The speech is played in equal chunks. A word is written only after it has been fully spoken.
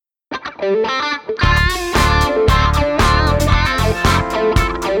Alright,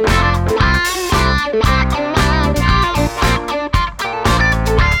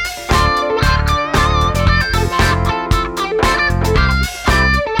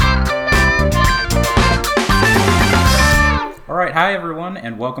 hi everyone,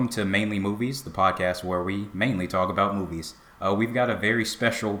 and welcome to Mainly Movies, the podcast where we mainly talk about movies. We've got a very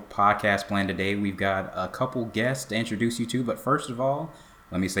special podcast planned today. We've got a couple guests to introduce you to, but first of all,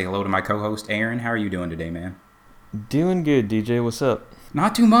 let me say hello to my co-host, Aaron. How are you doing today, man? Doing good, DJ. What's up?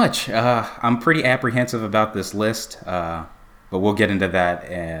 Not too much. I'm pretty apprehensive about this list, but we'll get into that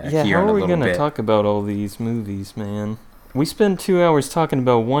here in a little bit. Yeah, how are we going to talk about all these movies, man? We spent 2 hours talking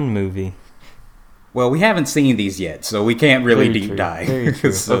about one movie. Well, we haven't seen these yet, so we can't really deep dive. Very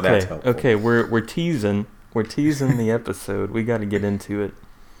true. So okay, that's helpful. Okay, we're teasing. We're teasing the episode. We got to get into it.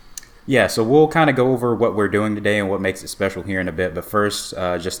 Yeah, so we'll kind of go over what we're doing today and what makes it special here in a bit. But first,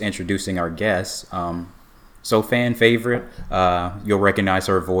 just introducing our guests. So fan favorite, you'll recognize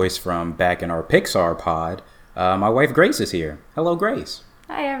her voice from back in our Pixar pod. My wife Grace is here. Hello, Grace.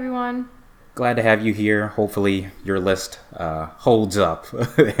 Hi, everyone. Glad to have you here. Hopefully your list holds up,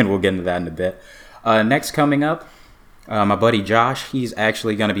 and we'll get into that in a bit. Next coming up, my buddy Josh. He's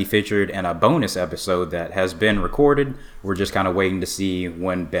actually going to be featured in a bonus episode that has been recorded. We're just kind of waiting to see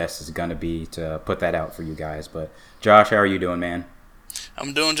when best is going to be to put that out for you guys. But Josh, how are you doing, man?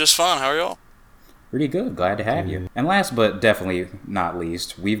 I'm doing just fine. How are y'all? Pretty good. Glad to have you. And last but definitely not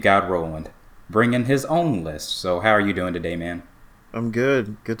least, we've got Roland, bringing his own list. So how are you doing today, man? I'm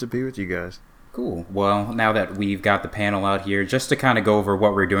good. Good to be with you guys. Cool. Well, now that we've got the panel out here, just to kind of go over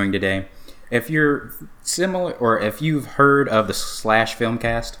what we're doing today, if you're similar, or if you've heard of the Slash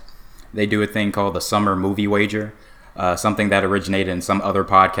Filmcast, they do a thing called the Summer Movie Wager, something that originated in some other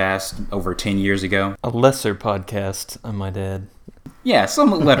podcast over 10 years ago. A lesser podcast, I might add. Yeah,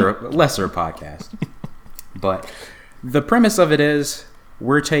 some lesser podcast. But the premise of it is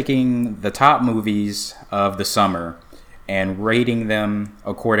we're taking the top movies of the summer and rating them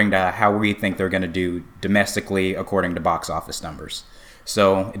according to how we think they're going to do domestically according to box office numbers.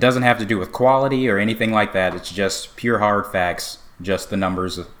 So it doesn't have to do with quality or anything like that. It's just pure hard facts, just the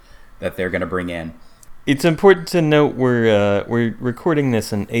numbers that they're going to bring in. It's important to note we're recording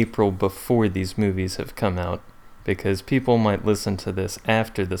this in April before these movies have come out, because people might listen to this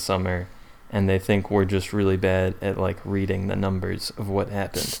after the summer and they think we're just really bad at like reading the numbers of what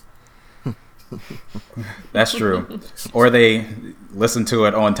happened. That's true. Or they listen to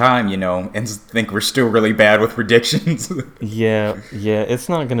it on time, and think we're still really bad with predictions. Yeah, it's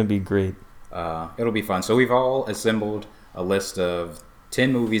not going to be great. It'll be fun. So we've all assembled a list of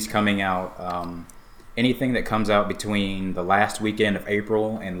 10 movies coming out. Anything that comes out between the last weekend of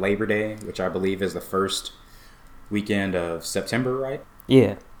April and Labor Day, which I believe is the first weekend of September, right?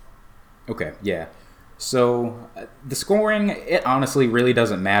 Yeah. Okay, yeah. So the scoring, it honestly really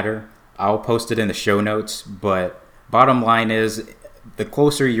doesn't matter. I'll post it in the show notes, but bottom line is the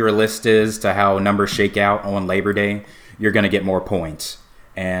closer your list is to how numbers shake out on Labor Day, you're going to get more points.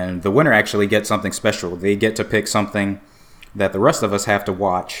 And the winner actually gets something special. They get to pick something that the rest of us have to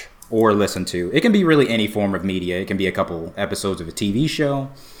watch or listen to. It can be really any form of media. It can be a couple episodes of a TV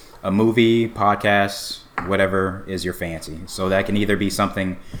show, a movie, podcast, whatever is your fancy. So that can either be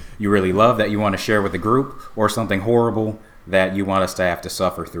something you really love that you want to share with the group, or something horrible that you want us to have to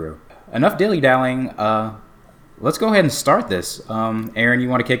suffer through. Enough dilly-dallying. Let's go ahead and start this. Aaron, you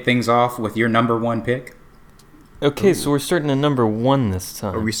want to kick things off with your number one pick? Okay, so we're starting at number one this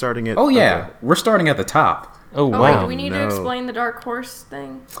time. Are we starting at... Oh, yeah. Okay. We're starting at the top. Oh, wow. Wait, do we need to explain the Dark Horse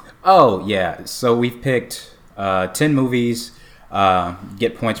thing? Oh, yeah. So we've picked 10 movies.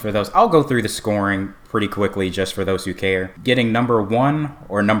 Get points for those. I'll go through the scoring pretty quickly just for those who care. Getting number 1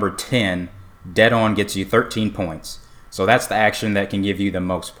 or number 10 dead on gets you 13 points. So that's the action that can give you the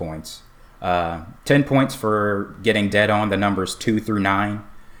most points. 10 points for getting dead on the numbers 2 through 9.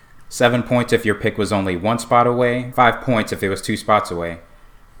 7 points if your pick was only 1 spot away. 5 points if it was 2 spots away.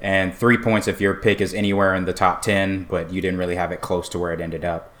 And 3 points if your pick is anywhere in the top 10, but you didn't really have it close to where it ended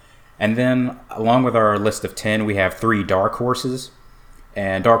up. And then, along with our list of 10, we have 3 dark horses.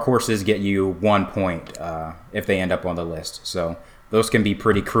 And dark horses get you 1 point if they end up on the list. So those can be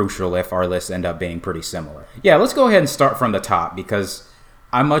pretty crucial if our lists end up being pretty similar. Yeah, let's go ahead and start from the top, because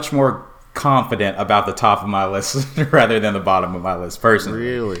I'm much more confident about the top of my list rather than the bottom of my list, personally.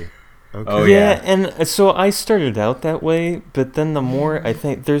 Really? Okay. Oh, yeah, and so I started out that way, but then the more I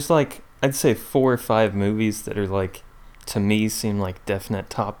think, there's like, I'd say 4 or 5 movies that are like, to me, seem like definite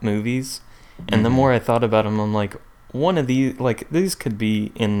top movies. And the more I thought about them, I'm like, one of these, like, these could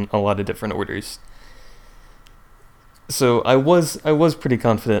be in a lot of different orders. So I was pretty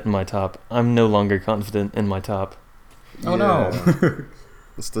confident in my top. I'm no longer confident in my top. Oh no.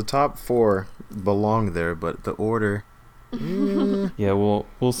 It's the top 4 belong there, but the order. Yeah,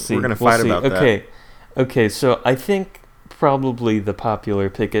 we'll see. We're gonna We'll fight see. about that. Okay. So I think probably the popular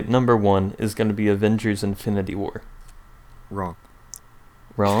pick at number 1 is going to be Avengers: Infinity War. Wrong.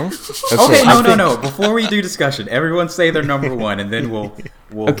 Wrong? Okay, I think- no. Before we do discussion, everyone say their number 1, and then we'll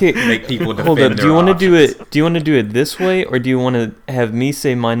Okay, make people defend hold up. Do you want to do it? Do you want to do it this way, or do you want to have me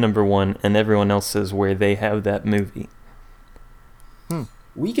say my number 1 and everyone else says where they have that movie?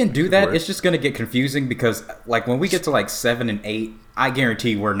 We can do that. It's just going to get confusing because, like, when we get to, like, 7 and 8, I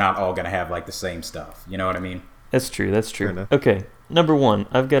guarantee we're not all going to have, like, the same stuff. You know what I mean? That's true. That's Fair true. enough. Okay, number 1.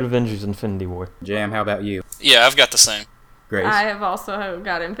 I've got Avengers: Infinity War. Jam, how about you? Yeah, I've got the same. Grace? I have also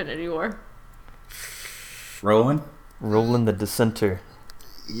got Infinity War. Roland? Roland the Dissenter.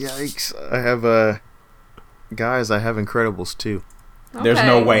 Yikes! I have guys. I have Incredibles 2. There's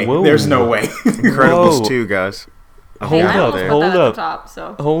no way. Whoa. There's no way. Incredibles Whoa. 2, guys. Hold I up, almost put hold that up. at the top,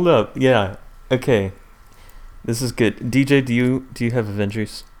 so. Hold up. Yeah. Okay. This is good. DJ, do you have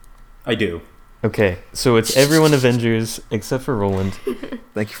Avengers? I do. Okay, so it's everyone Avengers except for Roland.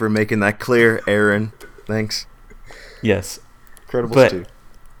 Thank you for making that clear, Aaron. Thanks. Yes. Incredibles But 2.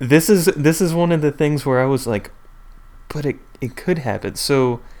 this is one of the things where I was like, but it could happen.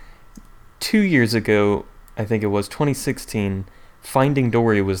 So 2 years ago, I think it was 2016, Finding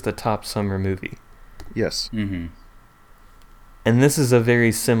Dory was the top summer movie. Yes. Mm-hmm. And this is a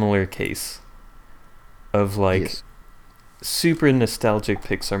very similar case of like Yes. super nostalgic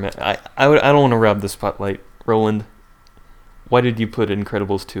Pixar. I don't want to rob the spotlight. Roland, why did you put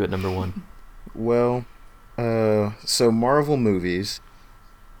Incredibles 2 at number 1? Well, so Marvel movies.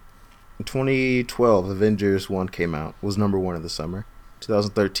 In 2012, Avengers 1 came out. Was number 1 of the summer.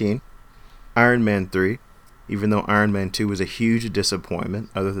 2013, Iron Man 3. Even though Iron Man 2 was a huge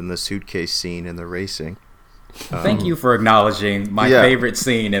disappointment, other than the suitcase scene and the racing. Thank you for acknowledging my Yeah. favorite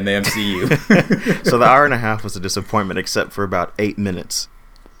scene in the MCU. So the hour and a half was a disappointment, except for about 8 minutes,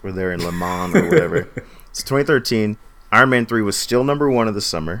 where they're in Le Mans or whatever. So 2013, Iron Man 3 was still number 1 of the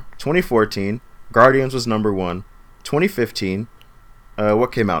summer. 2014, Guardians was number 1. 2015,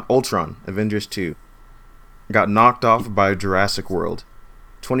 what came out? Ultron, Avengers 2. Got knocked off by Jurassic World.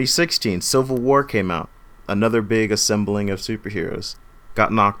 2016, Civil War came out. Another big assembling of superheroes.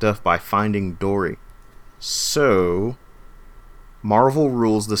 Got knocked off by Finding Dory. So, Marvel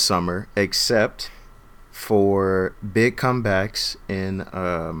rules the summer, except for big comebacks in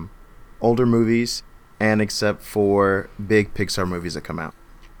older movies, and except for big Pixar movies that come out.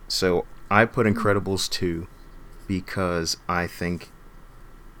 So, I put Incredibles 2 because I think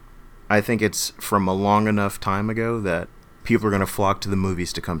it's from a long enough time ago that people are going to flock to the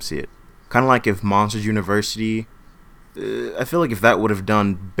movies to come see it. Kind of like if Monsters University, I feel like if that would have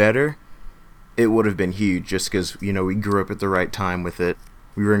done better, it would have been huge just because, we grew up at the right time with it.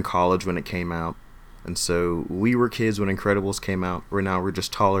 We were in college when it came out. And so we were kids when Incredibles came out. We're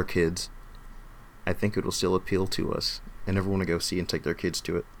just taller kids. I think it will still appeal to us and everyone to go see and take their kids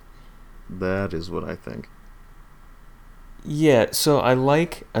to it. That is what I think. Yeah, so I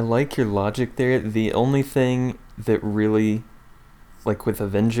like your logic there. The only thing that really, like with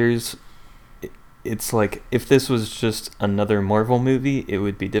Avengers, it's like if this was just another Marvel movie, it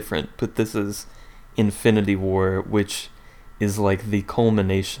would be different. But this is Infinity War, which is like the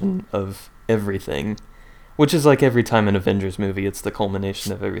culmination of everything. Which is like every time an Avengers movie, it's the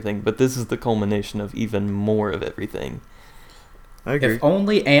culmination of everything. But this is the culmination of even more of everything. I agree. If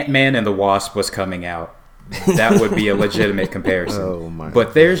only Ant-Man and the Wasp was coming out, that would be a legitimate comparison. Oh my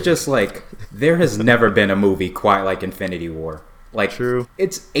But there's just like, there has never been a movie quite like Infinity War. Like, True.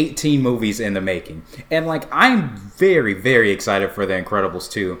 It's 18 movies in the making. And like, I'm very, very excited for The Incredibles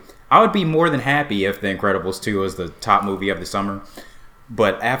 2. I would be more than happy if The Incredibles 2 was the top movie of the summer.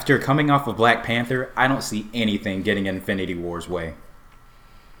 But after coming off of Black Panther, I don't see anything getting in Infinity War's way.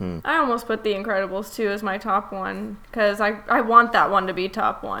 I almost put The Incredibles 2 as my top one because I want that one to be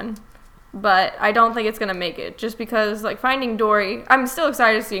top one. But I don't think it's going to make it just because, like, Finding Dory, I'm still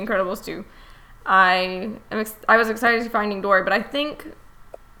excited to see Incredibles 2. I was excited to see Finding Dory, but I think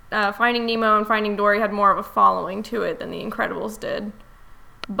Finding Nemo and Finding Dory had more of a following to it than The Incredibles did.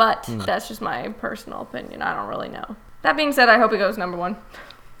 But that's just my personal opinion. I don't really know. That being said, I hope it goes number 1.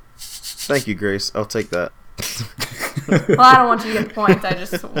 Thank you, Grace. I'll take that. Well, I don't want you to get the points. I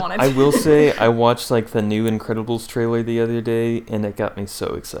just wanted to. I will say I watched like the new Incredibles trailer the other day, and it got me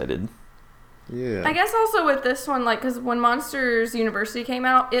so excited. Yeah. I guess also with this one, like, because when Monsters University came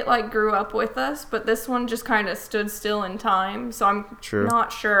out, it, like, grew up with us, but this one just kind of stood still in time, so I'm True.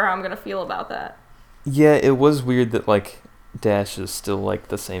 not sure how I'm going to feel about that. Yeah, it was weird that like Dash is still like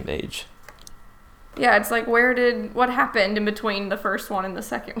the same age. Yeah, it's like what happened in between the first one and the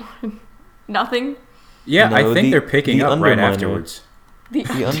second one? Nothing. Yeah, No, I think they're picking the up right Underminer. afterwards. The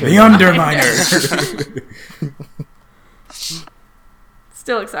The Underminer.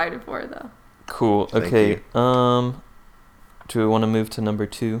 Still excited for it though. Cool. Thank Okay. you. Do we want to move to number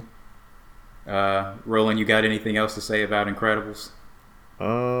 2? Roland, you got anything else to say about Incredibles?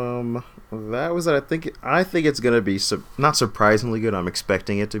 That was it. I think it's gonna be not surprisingly good. I'm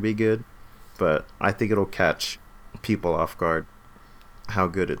expecting it to be good, but I think it'll catch people off guard how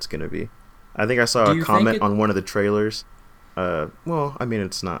good it's gonna be. I think I saw Do a you comment think on one of the trailers. Well, I mean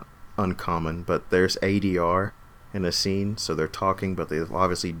it's not uncommon, but there's ADR in a scene, so they're talking, but they've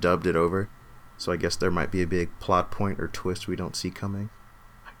obviously dubbed it over. So I guess there might be a big plot point or twist we don't see coming.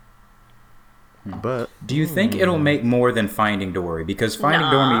 But Do you think it'll make more than Finding Dory? Because Finding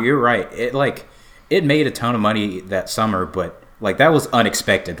Dory, you're right. It made a ton of money that summer, but like that was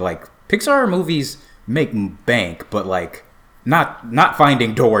unexpected. Like Pixar movies make bank, but like not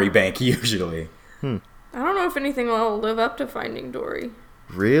Finding Dory bank usually. I don't know if anything will live up to Finding Dory.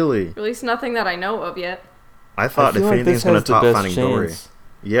 really, At least nothing that I know of yet. I thought if feel like anything's this gonna has the top best Finding Dory, chance.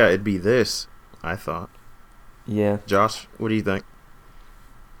 yeah, it'd be this. I thought. Yeah. Josh, what do you think?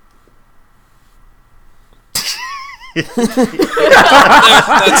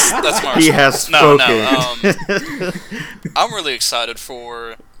 That's Marshall. He has spoken. I'm really excited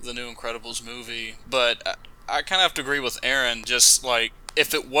for the new Incredibles movie, but I kind of have to agree with Aaron. Just like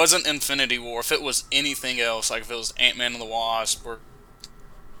if it wasn't Infinity War, if it was anything else, like if it was Ant-Man and the Wasp or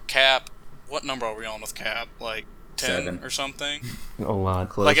Cap, what number are we on with Cap? Like 10 7 or something? A lot.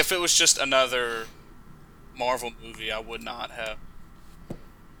 Close. Like if it was just another Marvel movie, I wouldn't have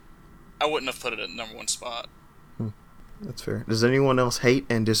put it at the number 1 spot. That's fair. Does anyone else hate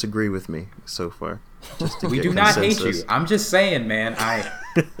and disagree with me so far? Just to We get do not hate consensus. you. I'm just saying, man. I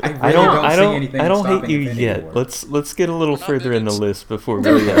really I don't see anything I don't hate stopping you Infinity yet. War. Let's get a little Not further in the bigots. list before we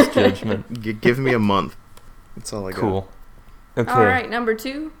pass judgment. Give me a month. That's all I got. Cool. Okay. All right, number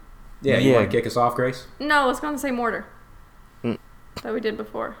 2. Yeah, you Yeah. want to kick us off, Grace? No, let's go and say Mortar. Mm. That we did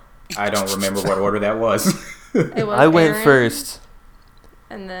before. I don't remember what order that was. It was I went Aaron, first.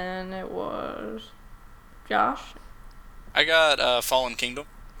 and then it was Josh. I got Fallen Kingdom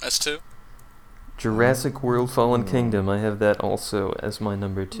as 2. Jurassic World Fallen Kingdom. I have that also as my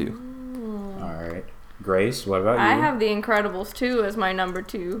number 2. All right. Grace, what about you? I have The Incredibles 2 as my number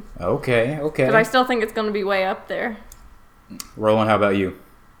 2. Okay. But I still think it's going to be way up there. Roland, how about you?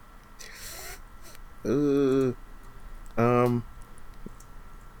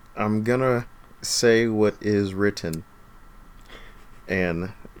 I'm gonna say what is written,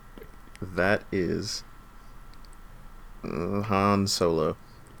 and that is Han Solo.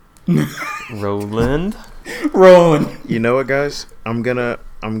 Roland. Roland. You know what, guys? I'm gonna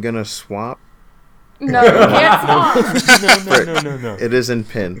swap. No, you can't swap. No. It is in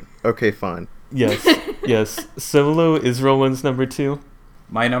pen. Okay, fine. Yes. Solo is Roland's number 2.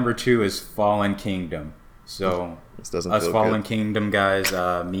 My number 2 is Fallen Kingdom. So, This doesn't us feel Fallen good. Kingdom guys,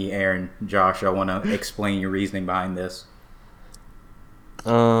 me, Aaron, Josh, I want to explain your reasoning behind this.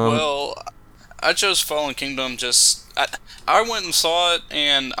 Well, I chose Fallen Kingdom I went and saw it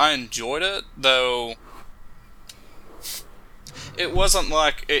and I enjoyed it, though it wasn't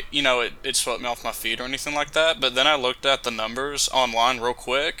like it swept me off my feet or anything like that. But then I looked at the numbers online real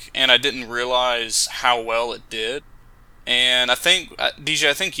quick and I didn't realize how well it did. And I think, DJ,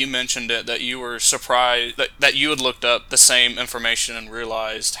 I think you mentioned it, that you were surprised that you had looked up the same information and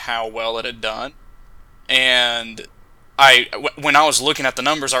realized how well it had done. And when I was looking at the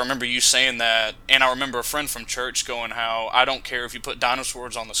numbers, I remember you saying that, and I remember a friend from church going how, I don't care if you put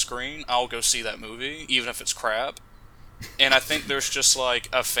dinosaurs on the screen, I'll go see that movie, even if it's crap. And I think there's just like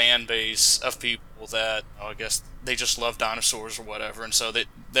a fan base of people that, I guess they just love dinosaurs or whatever, and so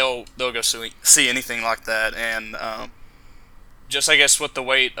they'll go see anything like that. And just I guess with the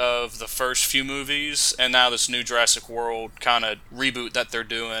weight of the first few movies and now this new Jurassic World kind of reboot that they're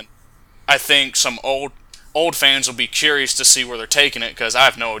doing, I think some old fans will be curious to see where they're taking it, because I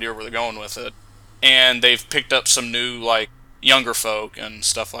have no idea where they're going with it. And they've picked up some new like younger folk and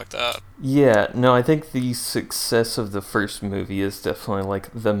stuff like that. Yeah, no, I think the success of the first movie is definitely like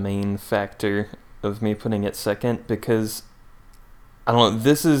the main factor of me putting it second, because I don't know,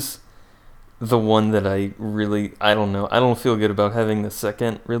 this is the one that I don't know, I don't feel good about having the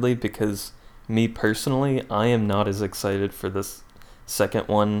second, really, because me personally, I am not as excited for this second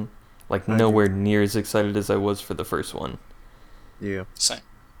one, like nowhere near as excited as I was for the first one. Yeah.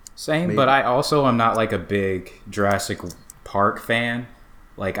 Same, Maybe. but I also am not like a big Jurassic Park fan.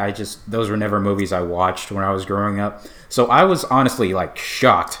 Like, those were never movies I watched when I was growing up. So I was honestly, like,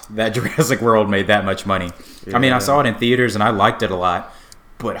 shocked that Jurassic World made that much money. Yeah. I mean, I saw it in theaters and I liked it a lot.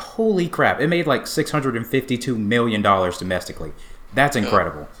 But holy crap, it made like $652 million domestically. That's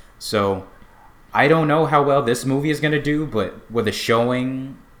incredible. So I don't know how well this movie is going to do, but with a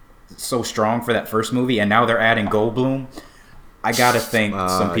showing so strong for that first movie, and now they're adding Goldblum, I got to think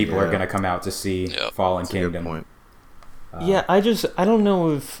some people are going to come out to see Fallen Kingdom. Point. I don't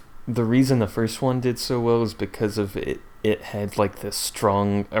know if the reason the first one did so well is because of it had like this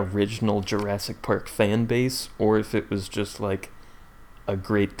strong original Jurassic Park fan base, or if it was just like a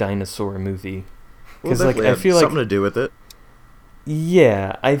great dinosaur movie. Because I feel like something to do with it.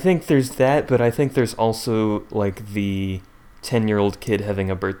 Yeah, I think there's that, but I think there's also like the 10-year-old kid having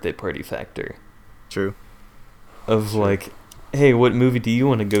a birthday party factor. True. Like, hey, what movie do you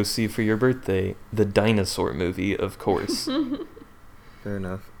want to go see for your birthday? The dinosaur movie, of course. Fair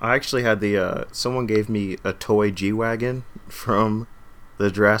enough. I actually had someone gave me a toy G-Wagon from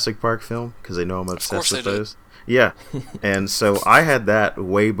the Jurassic Park film, because they know I'm obsessed with those. Yeah, and so I had that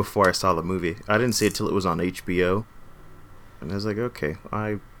way before I saw the movie. I didn't see it till it was on HBO, and I was like, okay,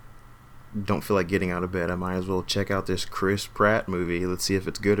 I don't feel like getting out of bed. I might as well check out this Chris Pratt movie. Let's see if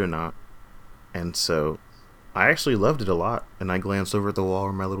it's good or not. And so I actually loved it a lot, and I glanced over at the wall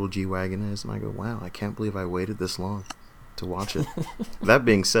where my little G-Wagon is, and I go, wow, I can't believe I waited this long to watch it. That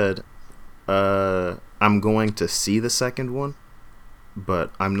being said, I'm going to see the second one,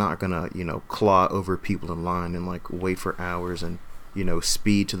 but I'm not gonna, claw over people in line and like wait for hours and,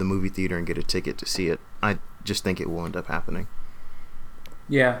 speed to the movie theater and get a ticket to see it. I just think it will end up happening.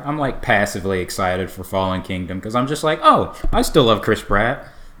 Yeah, I'm like passively excited for Fallen Kingdom because I'm just like, oh, I still love Chris Pratt.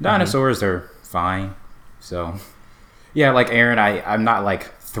 Dinosaurs are fine. So, yeah, like Aaron, I'm not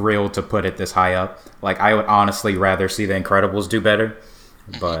like thrilled to put it this high up. Like, I would honestly rather see The Incredibles do better,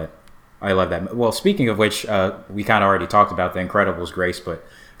 but I love that. Well, speaking of which, we kind of already talked about The Incredibles, Grace, but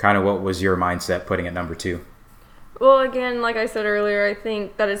kind of what was your mindset putting it number 2? Well, again, like I said earlier, I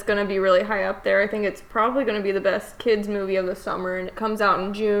think that it's going to be really high up there. I think it's probably going to be the best kids movie of the summer, and it comes out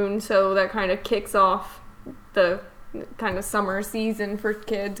in June, so that kind of kicks off the kind of summer season for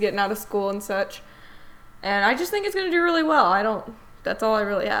kids getting out of school and such. And I just think it's going to do really well. That's all I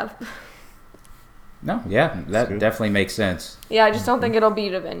really have. No, yeah, that definitely makes sense. Yeah, I just don't think it'll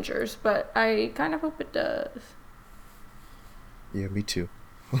beat Avengers, but I kind of hope it does. Yeah, me too.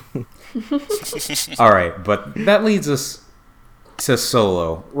 All right, but that leads us to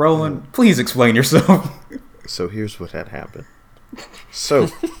Solo. Roland, please explain yourself. So here's what had happened. So,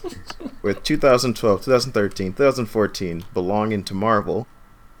 with 2012, 2013, 2014 belonging to Marvel,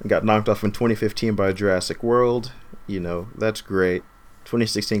 and got knocked off in 2015 by Jurassic World, that's great.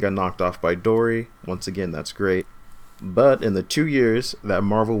 2016 got knocked off by Dory. Once again, that's great. But in the 2 years that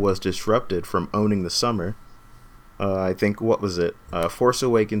Marvel was disrupted from owning the summer, I think, what was it? Force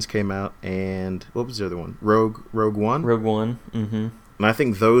Awakens came out, and what was the other one? Rogue One? Rogue One, mm-hmm. And I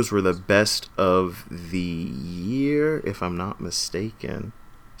think those were the best of the year, if I'm not mistaken.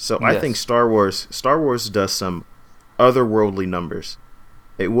 So yes. I think Star Wars does some otherworldly numbers.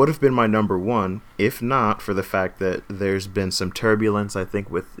 It would have been my number 1, if not for the fact that there's been some turbulence, I think,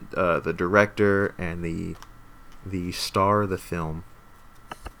 with the director and the star of the film.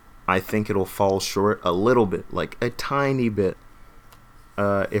 I think it'll fall short a little bit, like a tiny bit.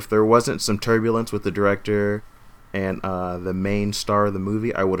 If there wasn't some turbulence with the director and the main star of the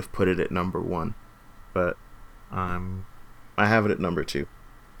movie, I would have put it at number 1. But I have it at number 2.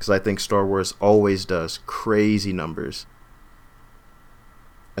 Because I think Star Wars always does crazy numbers.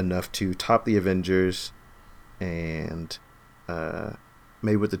 Enough to top the Avengers and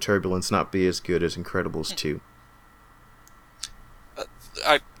maybe with the turbulence not be as good as Incredibles 2.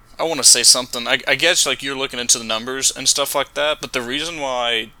 I want to say something. I guess like you're looking into the numbers and stuff like that, but the reason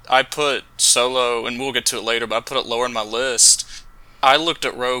why I put Solo, and we'll get to it later, but I put it lower in my list, I looked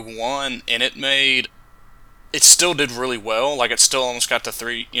at Rogue One and it still did really well. Like, it still almost got to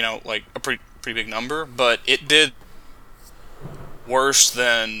 3, like a pretty big number, but it did worse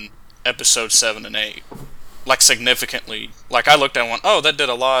than episode 7 and 8. Like, significantly. Like, I looked at one, oh, that did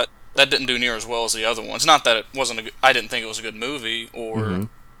a lot. That didn't do near as well as the other ones. Not that it wasn't I didn't think it was a good movie, or I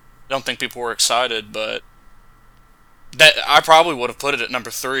don't think people were excited, but that I probably would have put it at number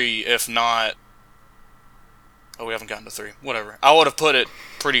 3 if not. Oh, we haven't gotten to 3. Whatever. I would have put it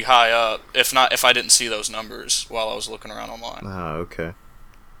pretty high up if I didn't see those numbers while I was looking around online. Ah, okay.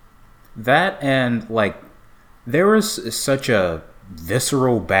 That and like there was such a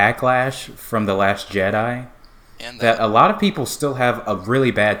visceral backlash from The Last Jedi that a lot of people still have a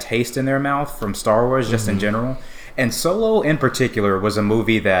really bad taste in their mouth from Star Wars just in general. And Solo, in particular, was a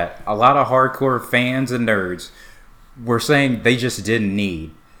movie that a lot of hardcore fans and nerds were saying they just didn't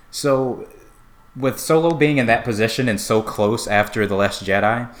need. So, with Solo being in that position and so close after The Last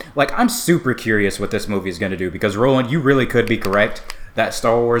Jedi, like, I'm super curious what this movie is going to do. Because, Roland, you really could be correct. That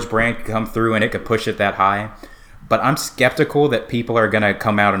Star Wars brand could come through and it could push it that high. But I'm skeptical that people are going to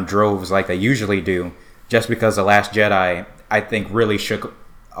come out in droves like they usually do. Just because The Last Jedi, I think, really shook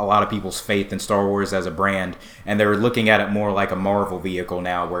a lot of people's faith in Star Wars as a brand. And they're looking at it more like a Marvel vehicle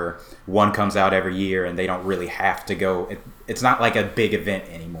now, where one comes out every year and they don't really have to go. It's not like a big event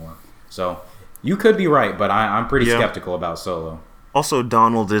anymore. So you could be right, but I'm pretty skeptical about Solo. Also,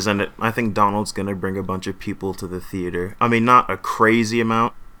 Donald is in it. I think Donald's going to bring a bunch of people to the theater. I mean, not a crazy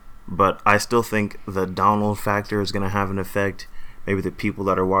amount, but I still think the Donald factor is going to have an effect. Maybe the people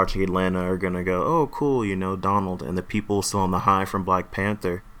that are watching Atlanta are going to go, oh, cool, Donald. And the people still on the high from Black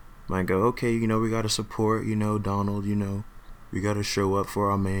Panther might go, okay, we got to support, Donald, we got to show up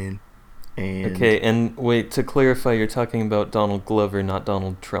for our man. And okay, and wait, to clarify, you're talking about Donald Glover, not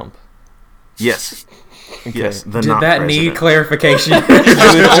Donald Trump. Yes. Okay. Yes. Did that need clarification?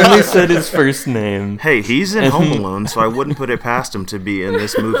 It only said his first name. Hey, he's in Home Alone, so I wouldn't put it past him to be in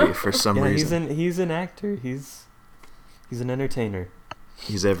this movie for some reason. He's an actor. He's an entertainer.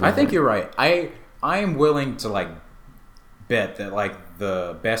 He's everywhere. I think you're right. I am willing to bet that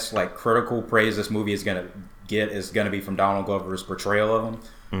the best critical praise this movie is gonna get is gonna be from Donald Glover's portrayal of him.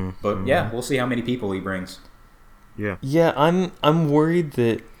 Mm-hmm. But yeah, we'll see how many people he brings. Yeah. Yeah, I'm worried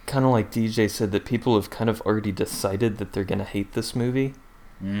that, kind of like DJ said, that people have kind of already decided that they're gonna hate this movie.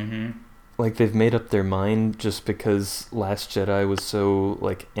 Mm-hmm. Like they've made up their mind just because Last Jedi was so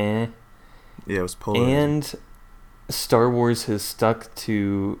eh. Yeah, it was polar. And Star Wars has stuck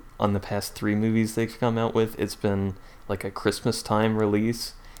to, on the past 3 movies they've come out with, it's been a Christmas time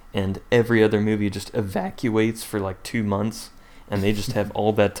release, and every other movie just evacuates for 2 months, and they just have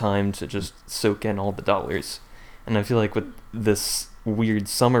all that time to just soak in all the dollars. And I feel like with this weird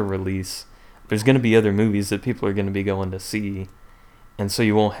summer release, there's going to be other movies that people are going to be going to see, and so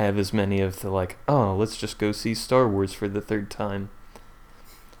you won't have as many of the let's just go see Star Wars for the 3rd time.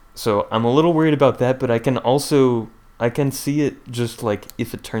 So I'm a little worried about that, but I can see it just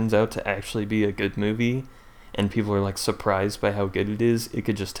if it turns out to actually be a good movie and people are surprised by how good it is, it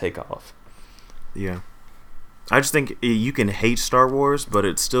could just take off. Yeah. I just think you can hate Star Wars, but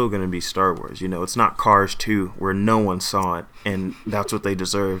it's still going to be Star Wars. It's not Cars 2 where no one saw it and that's what they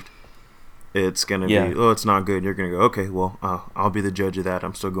deserved. It's going to be, it's not good. You're going to go, okay, well, I'll be the judge of that.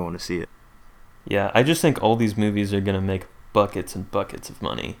 I'm still going to see it. Yeah, I just think all these movies are going to make buckets and buckets of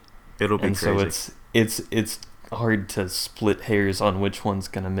money. It'll be crazy. So it's hard to split hairs on which one's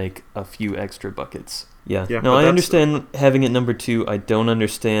going to make a few extra buckets. Yeah. No, I understand having it number 2. I don't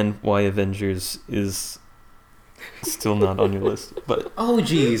understand why Avengers is still not on your list. But oh,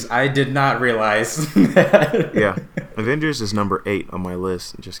 geez, I did not realize that. Yeah. Avengers is number 8 on my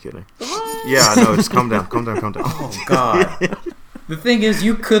list. Just kidding. What? Yeah, no, just calm down. Oh, God. The thing is,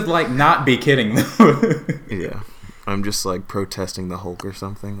 you could, not be kidding, though. Yeah. I'm just, protesting the Hulk or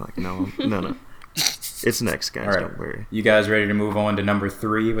something. No. It's next, guys. All right. Don't worry. You guys ready to move on to number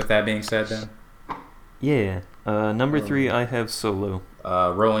 3 with that being said, then? Yeah. Number 3, I have Solo.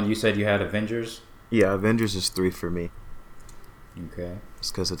 Roland, you said you had Avengers? Yeah, Avengers is 3 for me. Okay.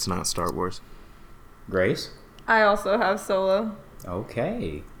 It's because it's not Star Wars. Grace? I also have Solo.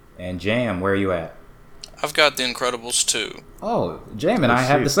 Okay. And Jam, where are you at? I've got The Incredibles 2. Oh, Jam and I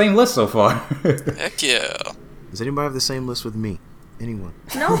have the same list so far. Heck yeah. Does anybody have the same list with me? Anyone?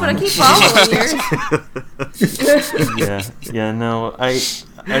 No, but I keep following yours. Yeah, no,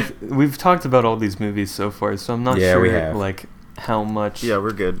 we've talked about all these movies so far, so I'm not sure we have. How much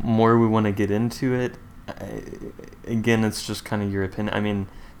we're good. More we want to get into it. Again, it's just kind of your opinion. I mean,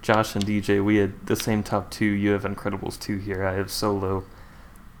 Josh and DJ, we had the same top 2. You have Incredibles 2 here. I have Solo.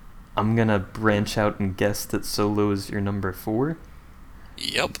 I'm going to branch out and guess that Solo is your number 4.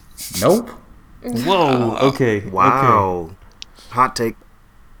 Yep. Nope. Whoa, okay. Wow. Okay. Hot take.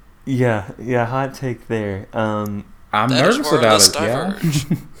 Yeah, hot take there. I'm nervous about it, yeah.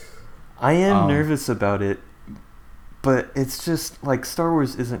 I am nervous about it, but it's just, Star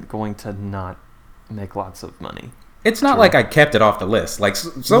Wars isn't going to not make lots of money. It's not like I kept it off the list.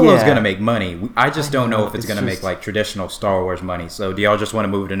 Solo's going to make money. I just don't know if it's going to make, traditional Star Wars money. So do y'all just want to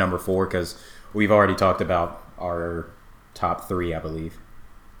move to number 4? Because we've already talked about our top 3, I believe.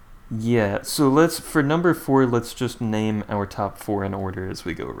 Yeah, so for number 4, let's just name our top 4 in order as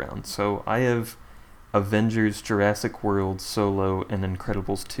we go around. So I have Avengers, Jurassic World, Solo, and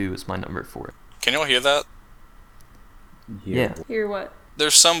Incredibles 2 as my number 4. Can y'all hear that? Yeah. Hear what?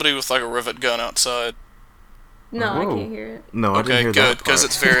 There's somebody with a rivet gun outside. No, I Whoa. can't hear it. No, I didn't Okay, hear good, that because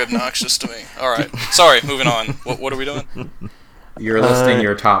part. it's very obnoxious to me. All right, sorry. Moving on. What are we doing? You're listing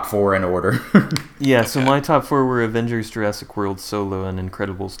your top 4 in order. Yeah, so Okay. my top 4 were Avengers, Jurassic World, Solo, and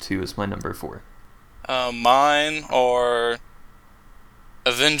Incredibles 2 is my number 4. Mine are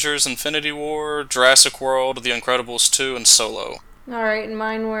Avengers: Infinity War, Jurassic World, The Incredibles 2, and Solo. All right, and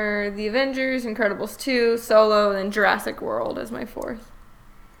mine were The Avengers, Incredibles 2, Solo, and then Jurassic World as my 4th.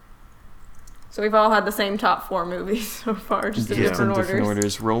 So we've all had the same top 4 movies so far, just in Yeah. different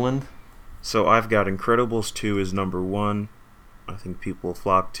orders. Roland? So I've got Incredibles 2 is number 1. I think people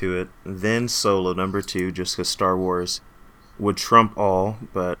flock to it. Then Solo, number 2, just because Star Wars would trump all,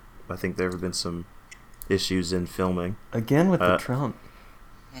 but I think there have been some issues in filming. Again with the Trump.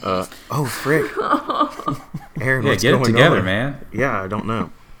 Oh, frick. Aaron, Yeah, what's get it going together, on? man. Yeah, I don't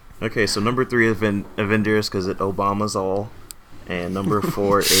know. Okay, so number 3 is Avengers because it Obama's all. And number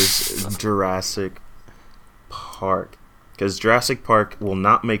 4 is Jurassic Park. Because Jurassic Park will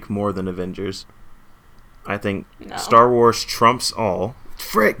not make more than Avengers. I think No. Star Wars trumps all.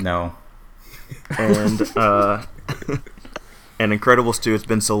 Frick! No. And and Incredibles 2, it's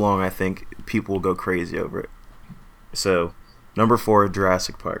been so long, I think people will go crazy over it. So, number 4,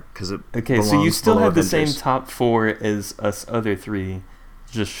 Jurassic Park. Because it Okay, so you belongs still below have the same Avengers. top 4 as us other 3,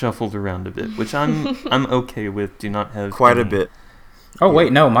 just shuffled around a bit, which I'm okay with. Do not have Quite a any- bit. Oh,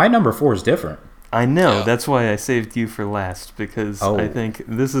 wait, no. My number 4 is different. I know, Yeah. that's why I saved you for last, because Oh. I think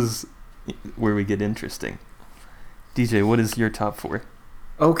this is where we get interesting. DJ, what is your top 4?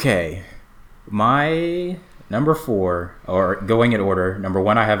 Okay. My number 4, or going in order, number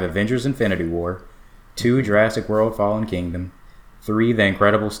 1, I have Avengers Infinity War. 2, Jurassic World Fallen Kingdom. 3, The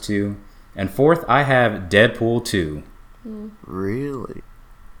Incredibles 2. And 4th, I have Deadpool 2. Really?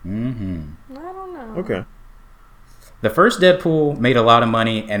 Mm-hmm. I don't know. Okay. The first Deadpool made a lot of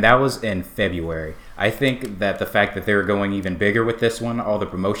money, and that was in February. I think that the fact that they're going even bigger with this one, all the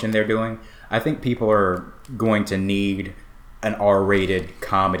promotion they're doing, I think people are going to need an R-rated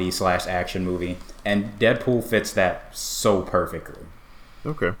comedy/action movie, and Deadpool fits that so perfectly.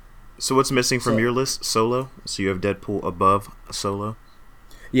 Okay. So what's missing from So- your list? Solo? So you have Deadpool above Solo?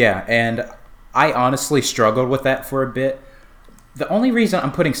 Yeah, and I honestly struggled with that for a bit. The only reason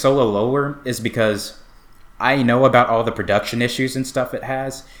I'm putting Solo lower is because I know about all the production issues and stuff it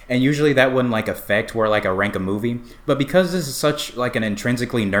has, and usually that wouldn't affect where I rank a movie. But because this is such an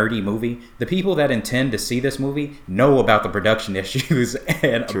intrinsically nerdy movie, the people that intend to see this movie know about the production issues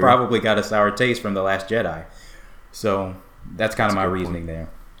and True. probably got a sour taste from The Last Jedi. So that's kind of my a good reasoning point. there.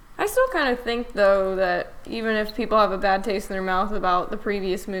 I still kind of think, though, that even if people have a bad taste in their mouth about the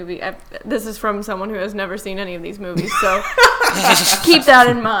previous movie, this is from someone who has never seen any of these movies, so keep that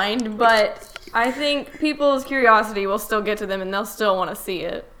in mind. But I think people's curiosity will still get to them, and they'll still want to see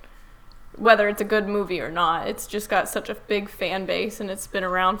it, whether it's a good movie or not. It's just got such a big fan base, and it's been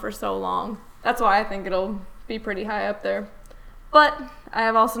around for so long. That's why I think it'll be pretty high up there. But I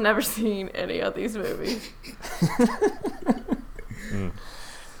have also never seen any of these movies.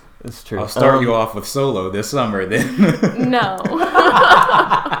 That's true. I'll start you off with Solo this summer then. No.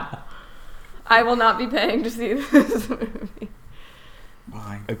 I will not be paying to see this movie.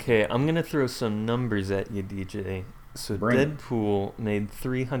 Fine. Okay, I'm going to throw some numbers at you, DJ. So Bring it. Deadpool made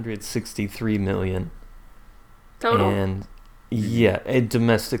 $363 million. Total. And yeah,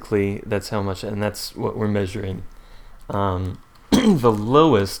 domestically, that's how much, and that's what we're measuring. The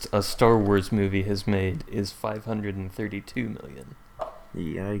lowest a Star Wars movie has made is $532 million.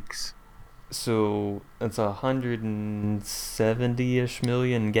 Yikes. So that's 170-ish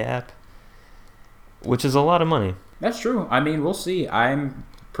million gap, which is a lot of money. That's true. I mean, we'll see. I'm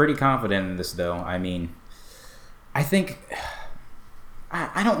pretty confident in this, though. I mean, I think...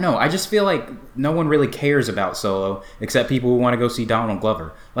 I don't know. I just feel like no one really cares about Solo except people who want to go see Donald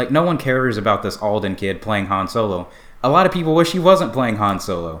Glover. No one cares about this Alden kid playing Han Solo. A lot of people wish he wasn't playing Han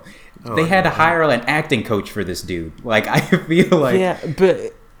Solo. They had to hire an acting coach for this dude. I feel like... Yeah,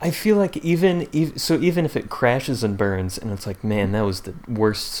 but I feel like even if it crashes and burns and it's man, that was the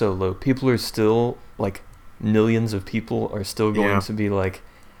worst Solo, people are still, millions of people are still going to be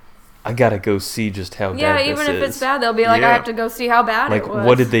I gotta go see just how Yeah, bad even this if is. it's bad, they'll be like, I Yeah. have to go see how bad it was.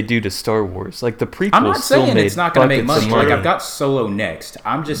 What did they do to Star Wars? The prequel I'm not still saying made it's not going to make buckets money. of I've got Solo next.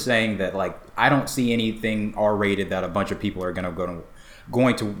 I'm just saying that I don't see anything R-rated that a bunch of people are going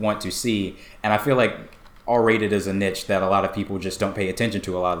to want to see, and I feel like R-rated is a niche that a lot of people just don't pay attention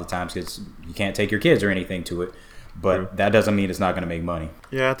to a lot of the times because you can't take your kids or anything to it. But that doesn't mean it's not going to make money.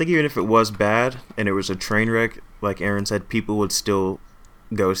 Yeah, I think even if it was bad and it was a train wreck, like Aaron said, people would still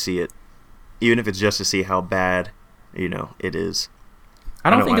go see it. Even if it's just to see how bad, it is. I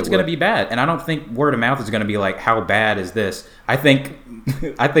don't think it's going to be bad, and I don't think word of mouth is going to be like, how bad is this? I think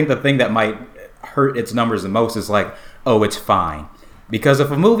the thing that might hurt its numbers the most is like, oh, it's fine. Because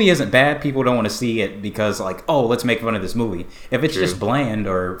if a movie isn't bad, people don't want to see it because like, oh, let's make fun of this movie. If it's just bland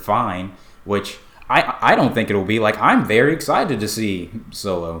or fine, which I don't think it'll be, like, I'm very excited to see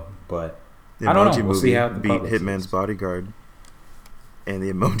Solo, but I don't know. We'll see how it beat Hitman's Bodyguard, and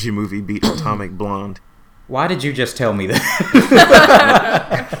the Emoji Movie beat Atomic Blonde. Why did you just tell me that?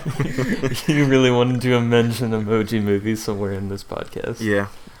 You really wanted to mention Emoji Movie somewhere in this podcast. Yeah,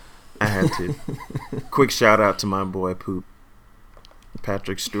 I had to. Quick shout out to my boy Poop,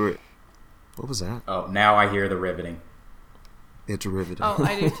 Patrick Stewart. What was that? Oh, now I hear the riveting. It's riveting. Oh,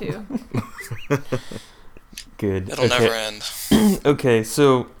 I do too. Good. It'll never end. Okay,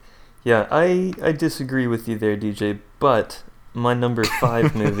 so yeah, I disagree with you there, DJ, but my number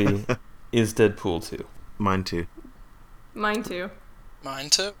 5 movie is Deadpool 2. Mine too. Mine too. Mine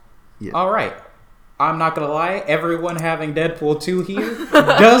too. Yeah. All right. I'm not going to lie. Everyone having Deadpool 2 here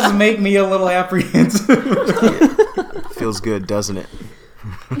does make me a little apprehensive. Feels good, doesn't it?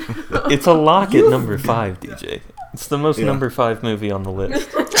 It's a lock at number 5, DJ. It's the most number 5 movie on the list.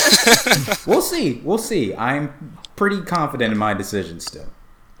 We'll see. We'll see. I'm pretty confident in my decision still.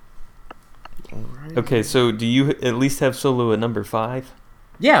 All right. Okay, so do you at least have Solo at number 5?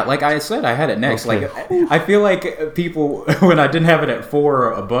 Yeah, like I said, I had it next. Okay. Like, I feel like people, when I didn't have it at 4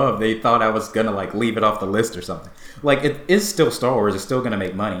 or above, they thought I was gonna like leave it off the list or something. Like, it is still Star Wars. It's still gonna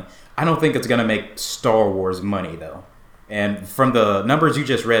make money. I don't think it's gonna make Star Wars money though. And from the numbers you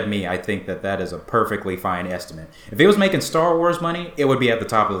just read me, I think that is a perfectly fine estimate. If it was making Star Wars money, it would be at the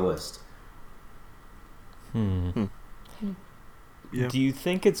top of the list. Yeah. Do you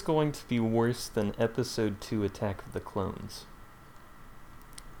think it's going to be worse than Episode 2 Attack of the Clones?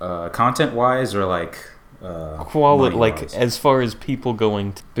 Content-wise or like Quality, like money-wise? as far as people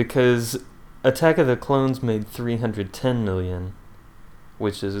going to, because Attack of the Clones made $310 million,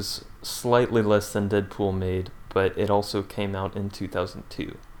 which is slightly less than Deadpool made, but it also came out in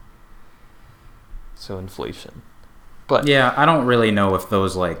 2002. So inflation. But Yeah, I don't really know if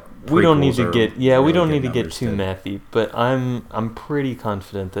those like we don't need prequels to are get we really don't good need to get numbers too mathy, but I'm pretty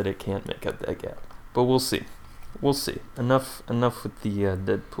confident that it can't make up that gap. But we'll see. We'll see. Enough with the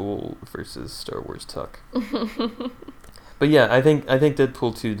Deadpool versus Star Wars talk. But yeah, I think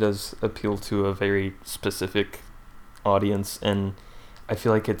Deadpool 2 does appeal to a very specific audience, and I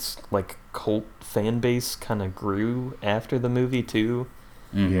feel like its like cult fan base kind of grew after the movie too.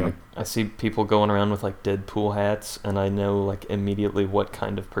 Mhm. Yeah. Like, I see people going around with like Deadpool hats, and I know like immediately what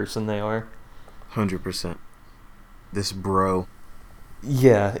kind of person they are. 100%. This bro.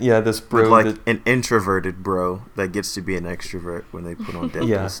 Yeah, this bro. But like that, an introverted bro that gets to be an extrovert when they put on Deadpool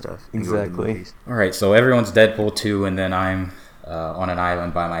Yeah, stuff. And go to the exactly. movies. All right, so everyone's Deadpool 2, and then I'm on an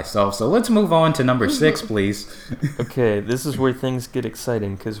island by myself. So let's move on to number 6, please. okay, this is where things get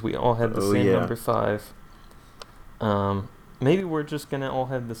exciting because we all have the Oh, same yeah. number 5. Maybe we're just gonna all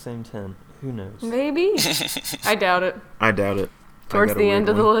have the same 10. Who knows? Maybe. I doubt it. I doubt it. I Towards got a the weird end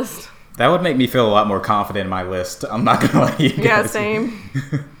of the one. list. That would make me feel a lot more confident in my list. I'm not gonna lie to you guys. Yeah, same.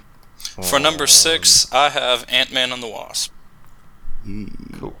 For number 6, I have Ant-Man and the Wasp.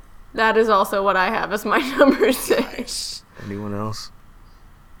 Cool. That is also what I have as my number 6. Nice. Anyone else?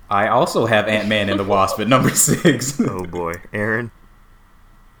 I also have Ant-Man and the Wasp at number 6. Oh boy. Aaron?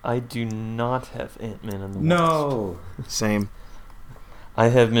 I do not have Ant-Man and the Wasp. No. Same. I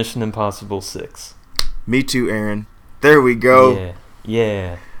have Mission Impossible 6. Me too, Aaron. There we go.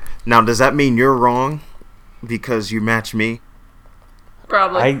 Yeah. Now, does that mean you're wrong because you match me?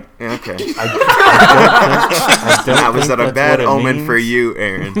 Probably. Yeah, okay. I don't Now, was think that a that's bad what it omen for means. you,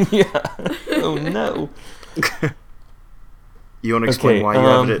 Aaron? Yeah. Oh no. You want to explain Okay, why you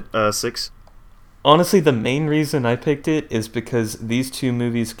have it at 6? Honestly, the main reason I picked it is because these two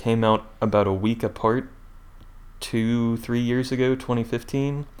movies came out about a week apart 2-3 years ago,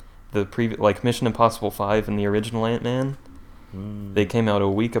 2015. The like Mission Impossible 5 and the original Ant-Man. They came out a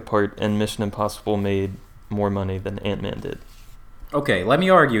week apart, and Mission Impossible made more money than Ant-Man did. Okay, let me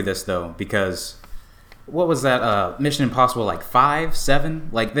argue this though, because what was that? Mission Impossible, like 5, 7?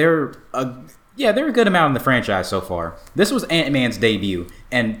 Like they're a good amount in the franchise so far. This was Ant-Man's debut,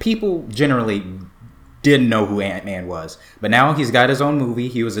 and people generally didn't know who Ant-Man was. But now he's got his own movie.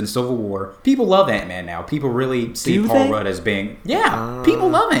 He was in Civil War. People love Ant-Man now. People really see Do Paul they? Rudd as being... Yeah, people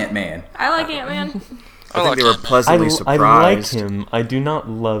love Ant-Man. I like Ant-Man. I think they were Ant-Man. pleasantly I surprised. like him. I do not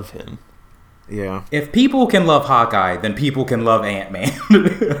love him. Yeah. If people can love Hawkeye, then people can love Ant-Man.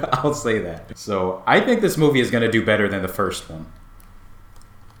 I'll say that. So I think this movie is going to do better than the first one.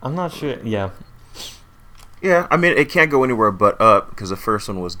 I'm not sure. Yeah. Yeah, I mean, it can't go anywhere but up because the first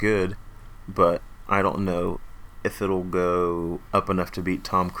one was good, but I don't know if it'll go up enough to beat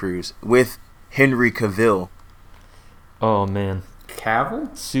Tom Cruise with Henry Cavill. Oh man,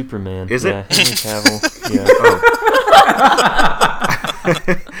 Cavill? Superman. Is yeah, it? Henry Cavill. Yeah.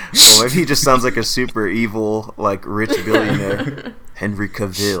 Well, maybe he just sounds like a super evil, like, rich billionaire. Henry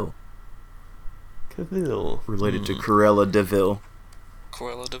Cavill. Cavill. Related to Cruella DeVille.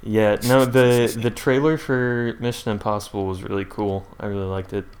 Yeah, no, the trailer for Mission Impossible was really cool. I really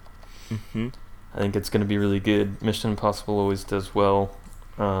liked it. Mm-hmm. I think it's going to be really good. Mission Impossible always does well.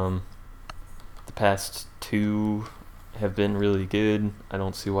 The past two have been really good. I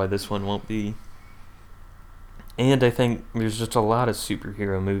don't see why this one won't be. And I think there's just a lot of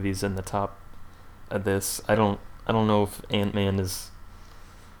superhero movies in the top of this. I don't know if Ant-Man is...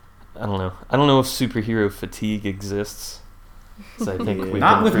 I don't know. I don't know if superhero fatigue exists. So I think we've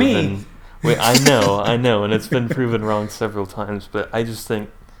Not been with proven, me. Wait, I know, and it's been proven wrong several times. But I just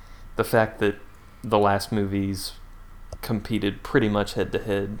think the fact that the last movies competed pretty much head to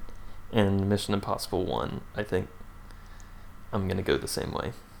head, and Mission Impossible won, I think I'm gonna go the same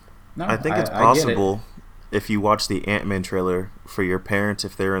way. No, I think it's I get possible if you watch the Ant-Man trailer for your parents,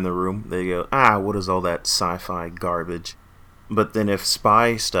 if they're in the room, they go, what is all that sci-fi garbage? But then if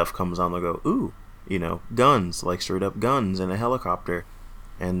spy stuff comes on, they'll go, ooh, guns, like straight up guns and a helicopter,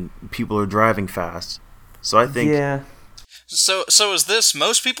 and people are driving fast. So I think... Yeah. So is this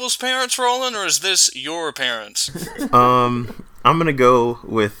most people's parents, Roland, or is this your parents? I'm gonna go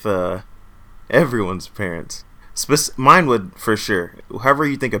with everyone's parents. Mine would, for sure. However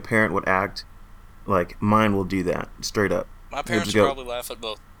you think a parent would act, like, mine will do that, straight up. My parents He'll would go- probably laugh at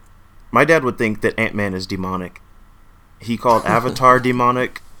both. My dad would think that Ant-Man is demonic. He called Avatar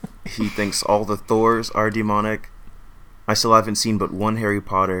demonic. He thinks all the Thors are demonic. I still haven't seen but one Harry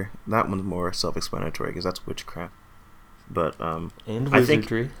Potter. That one's more self-explanatory because that's witchcraft. But And I think-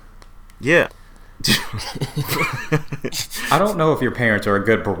 wizardry. yeah. I don't know if your parents are a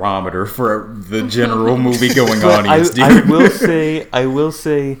good barometer for the general movie-going But audience, dude. I will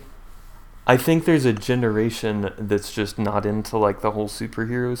say, I think there's a generation that's just not into, like, the whole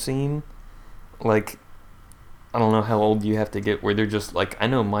superhero scene. Like, I don't know how old you have to get where they're just, like, I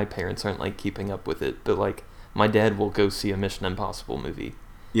know my parents aren't, like, keeping up with it, but, like, my dad will go see a Mission Impossible movie.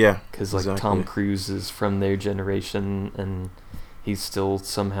 Yeah. Because, like, exactly. Tom Cruise is from their generation, and he's still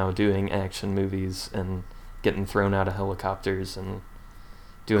somehow doing action movies and getting thrown out of helicopters and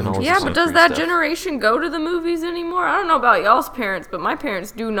doing all this Yeah, Tom but does Cruise that stuff. generation go to the movies anymore? I don't know about y'all's parents, but my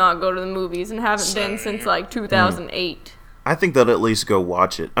parents do not go to the movies and haven't been since like 2008. I think they'll at least go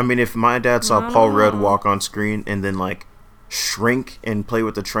watch it. I mean, if my dad saw Paul Rudd walk on screen and then, like, shrink and play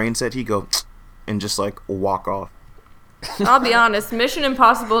with the train set, he'd go and just, like, walk off. I'll be honest, Mission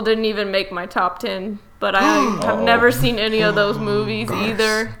Impossible didn't even make my top 10, but I have never seen any of those movies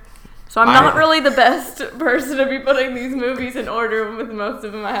either. So I'm not really the best person to be putting these movies in order with most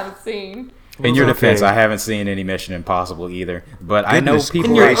of them I haven't seen. In your Okay. defense, I haven't seen any Mission Impossible either, but I know Goodness people.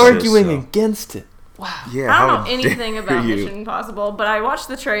 And you're gracious, arguing so- against it. Yeah, I how don't know anything dare about you. Mission Impossible, but I watched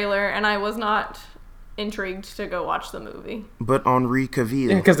the trailer and I was not intrigued to go watch the movie. But Henri Cavill.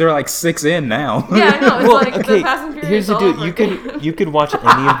 Yeah, because they're like 6 in now. Yeah, I know. It's Well, like okay, the Fast and Furious here's the all deal. over You again. could watch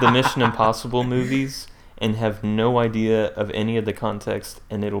any of the Mission Impossible movies and have no idea of any of the context,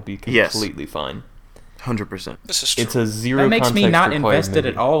 and it'll be Yes. completely fine. 100%. This is true. It's a zero. That makes me context not required invested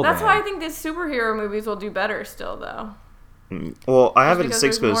movie. at all. That's then. why I think these superhero movies will do better still, though. Well, I have Just it at because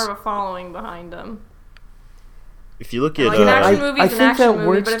 6 there's more because of a following behind them. if you look And, at... like, an action I movie's an think action that movie,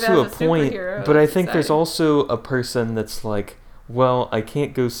 works but if it to a has a point, superhero, but I it's think there's exciting. also a person that's like, well, I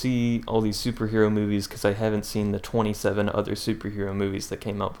can't go see all these superhero movies because I haven't seen the 27 other superhero movies that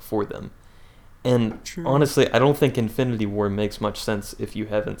came out before them. And honestly, I don't think Infinity War makes much sense if you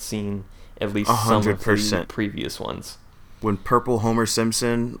haven't seen at least some of the 100%. previous ones. when purple Homer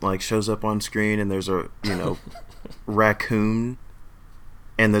Simpson like shows up on screen and there's a raccoon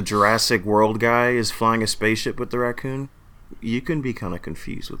and the Jurassic World guy is flying a spaceship with the raccoon, you can be kind of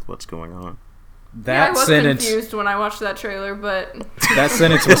confused with what's going on. Yeah, I That was sentence confused when I watched that trailer, but that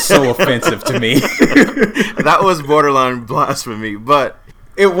sentence was so offensive to me. That was borderline blasphemy, but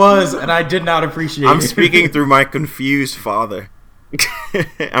It was, and I did not appreciate I'm it. speaking through my confused father.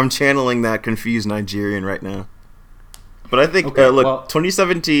 I'm channeling that confused Nigerian right now. But I think, Okay, look, well-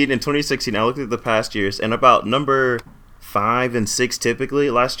 2017 and 2016, I looked at the past years, and about number 5 and 6 typically.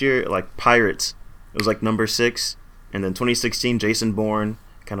 Last year, like Pirates, it was like number 6. And then 2016, Jason Bourne,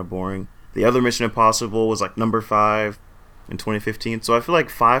 kind of boring. The other Mission Impossible was like number 5 in 2015. So I feel like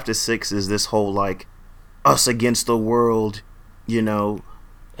 5 to 6 is this whole like us against the world,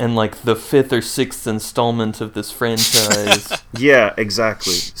 and like the 5th or 6th installment of this franchise. Yeah,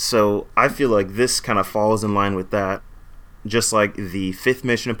 exactly. So I feel like this kind of falls in line with that. Just like the 5th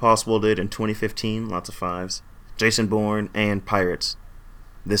Mission Impossible did in 2015, lots of 5s. Jason Bourne and Pirates.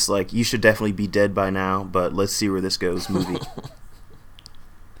 This, like, you should definitely be dead by now, but let's see where this goes movie.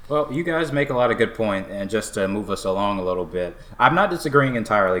 Well, you guys make a lot of good point, and just to move us along a little bit, I'm not disagreeing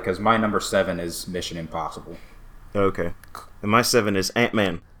entirely because my number 7 is Mission Impossible. Okay. And my 7 is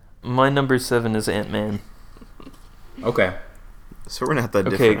Ant-Man. My number 7 is Ant-Man. Okay. So we're not that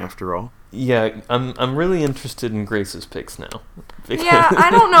different after all. Yeah, I'm really interested in Grace's picks now. Yeah,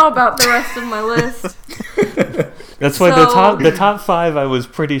 I don't know about the rest of my list. That's why the top 5 I was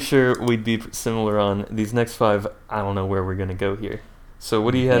pretty sure we'd be similar on. These next 5, I don't know where we're gonna go here. So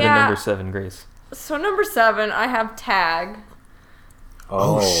what do you have at number 7, Grace? So number 7, I have Tag.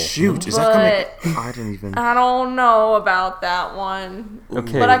 Oh shoot! Is that coming? I didn't even. I don't know about that one.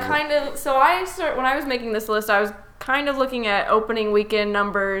 Okay. But I kind of when I was making this list, I was kind of looking at opening weekend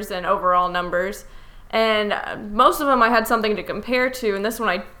numbers and overall numbers, and most of them I had something to compare to, and this one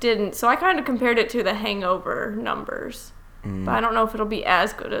I didn't. So I kind of compared it to the Hangover numbers, but I don't know if it'll be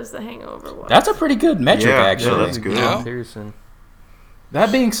as good as the Hangover was. That's a pretty good metric, actually. Yeah, that's good. Comparison.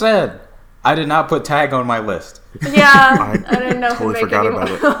 That being said, I did not put Tag on my list. Yeah, I didn't know totally if it forgot make about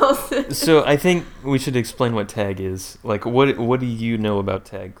anyone else. So I think we should explain what Tag is. Like, what do you know about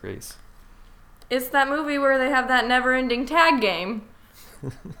Tag, Grace? It's that movie where they have that never-ending tag game.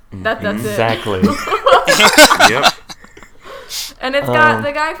 That's Exactly. Yep. And it's got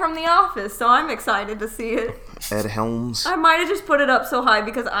the guy from The Office, so I'm excited to see it. Ed Helms. I might have just put it up so high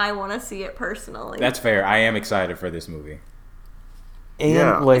because I want to see it personally. That's fair. I am excited for this movie. And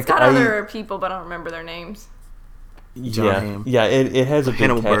Yeah. like It's got other people, but I don't remember their names. John Hamm. Yeah, it has a big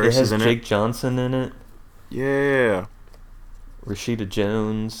Hannibal cast. It Buress has is in Jake it. Johnson in it. Yeah. Rashida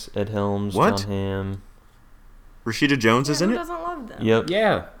Jones, Ed Helms, What? John Hamm. Rashida Jones is in Who it? doesn't love them? Yep.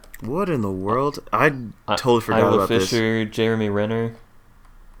 Yeah. What in the world? I totally forgot Isla about Fisher, Jeremy Renner.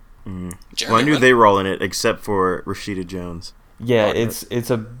 this. Jeremy Well, I knew Renner. they were all in it except for Rashida Jones. Yeah, Oh, it's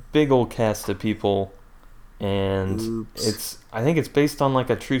a big old cast of people, and Oops. I think it's based on like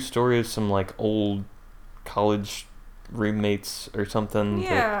a true story of some like old college roommates or something.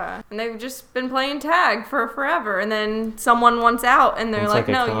 Yeah, and they've just been playing tag for forever, and then someone wants out, and they're It's like, like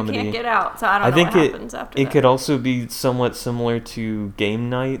a "No, you comedy. can't get out." So I don't I know think what happens after it that. could also be somewhat similar to Game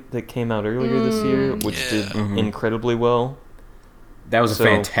Night that came out earlier this year, which Yeah. did incredibly well. That was a So-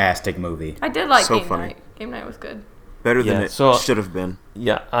 fantastic movie. I did like So Game funny. Night. Game Night was good. Better than Yeah, it so- should have been.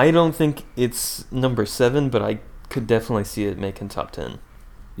 Yeah, I don't think it's number 7, but I could definitely see it making top 10.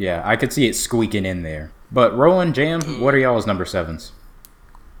 Yeah, I could see it squeaking in there. But Roland, Jam, what are y'all's number 7s?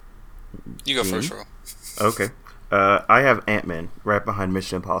 You go first, Ro. Okay. I have Ant-Man right behind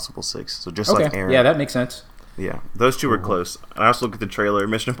Mission Impossible 6. So just Okay, like Aaron. yeah, that makes sense. Yeah, those two were close. I also looked at the trailer.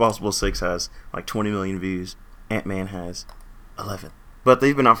 Mission Impossible 6 has like 20 million views. Ant-Man has 11. But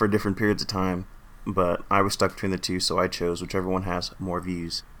they've been out for different periods of time. But I was stuck between the two, so I chose whichever one has more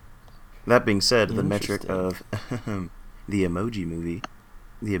views. That being said, the metric of the Emoji Movie.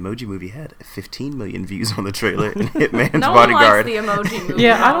 The Emoji Movie had 15 million views on the trailer, and Hitman's No one Bodyguard. likes the Emoji Movie.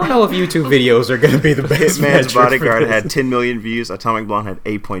 Yeah, I don't know if YouTube videos are going to be the best Hitman's metric for Bodyguard this. had 10 million views. Atomic Blonde had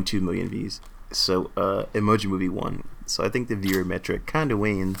 8.2 million views. So, Emoji Movie won. So I think the viewer metric kind of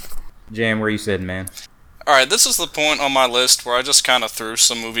wins. Jam, where you sitting, man? Alright, this is the point on my list where I just kind of threw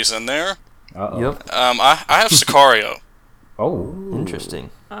some movies in there. Uh-oh. Yep. I have Sicario. Oh. Interesting.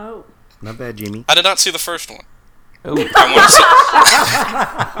 Oh. Not bad, Jimmy. I did not see the first one. Oh,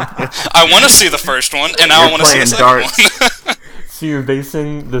 I want to see the first one, and now I You're want to see the playing second one. so you're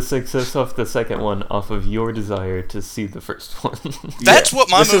basing the success of the second one off of your desire to see the first one. That's what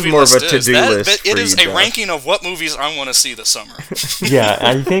my This is movie more of list a is. to-do list It for is you, a Josh. ranking of what movies I want to see this summer. Yeah,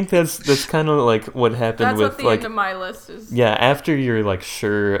 I think that's kind of like what happened That's with what the like end of my list is. yeah, after you're like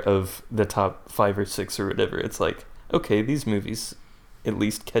sure of the top 5 or 6 or whatever, it's like, okay, these movies at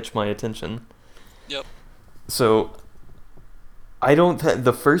least catch my attention. Yep. So I don't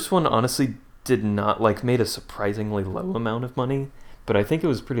the first one honestly did not like made a surprisingly low amount of money, but I think it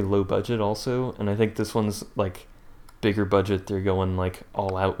was pretty low budget also, and I think this one's like bigger budget. They're going like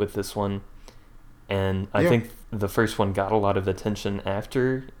all out with this one. And I Yeah. think the first one got a lot of attention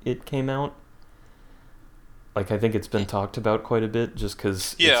after it came out. Like I think it's been talked about quite a bit just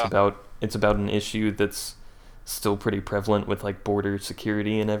cuz Yeah. it's about an issue that's still pretty prevalent with like border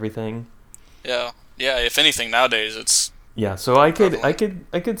security and everything. Yeah. Yeah, if anything, nowadays it's... Yeah, so I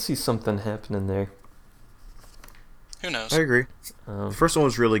could see something happening there. Who knows? I agree. The first one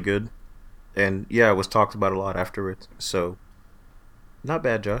was really good. And yeah, it was talked about a lot afterwards. So Not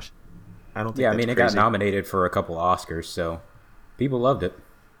bad, Josh. I don't think Yeah, I that's mean, it crazy. got nominated for a couple Oscars, so people loved it.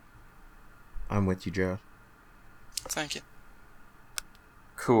 I'm with you, Josh. Thank you.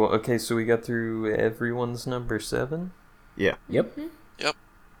 Cool. Okay, so we got through everyone's number 7. Yeah. Yep. Yep.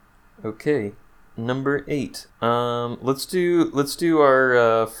 Okay, number 8. Let's do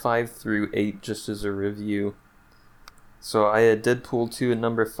our 5 through 8 just as a review. So I had Deadpool 2 at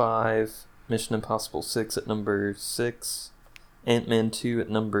number 5, Mission Impossible 6 at number 6, Ant-Man 2 at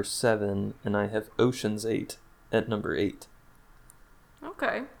number 7, and I have Ocean's 8 at number 8.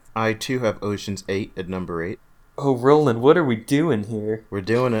 Okay. I too have Ocean's 8 at number 8. Oh, Roland, what are we doing here? We're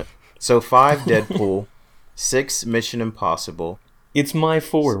doing it. So 5 Deadpool, 6 Mission Impossible. It's my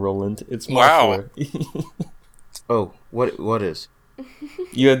 4, Roland. It's my Wow. 4. Oh, what is?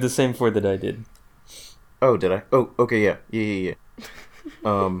 You had the same 4 that I did. Oh, did I? Oh, okay, yeah.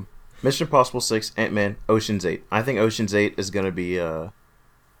 Mission Impossible 6, Ant-Man, Ocean's 8. I think Ocean's 8 is gonna be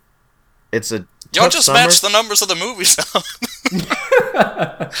it's a Y'all tough just summer. matched the numbers of the movies.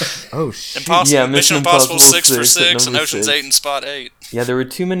 Oh shit. Impossible. Yeah, Mission Mission Impossible Impossible 6 for 6 at 6 and number Ocean's 6. 8 in spot 8. Yeah, there were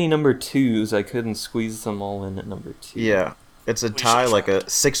too many number 2s. I couldn't squeeze them all in at number 2. Yeah, it's a We tie, should like try. a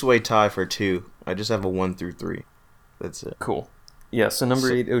 6-way tie for 2. I just have a 1 through 3. That's it. Cool. Yeah, so number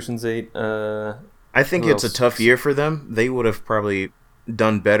So- 8, Ocean's 8. I think Who it's a else? tough year for them. They would have probably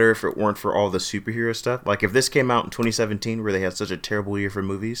done better if it weren't for all the superhero stuff. Like if this came out in 2017 where they had such a terrible year for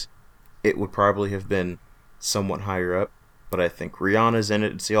movies, it would probably have been somewhat higher up. But I think Rihanna's in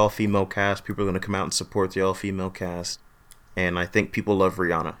it. It's the all-female cast. People are going to come out and support the all-female cast. And I think people love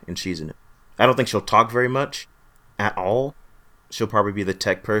Rihanna, and she's in it. I don't think she'll talk very much at all. She'll probably be the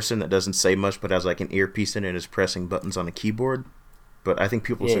tech person that doesn't say much but has like an earpiece in it and is pressing buttons on a keyboard. But I think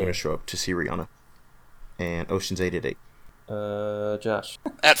people are still Yeah. going to show up to see Rihanna. And Ocean's 8 at 8. Josh.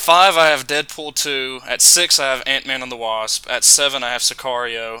 At 5, I have Deadpool 2. At 6, I have Ant-Man and the Wasp. At 7, I have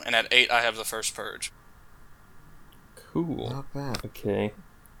Sicario. And at 8, I have The First Purge. Cool. Not bad. Okay.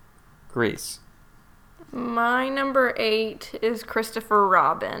 Grace. My number 8 is Christopher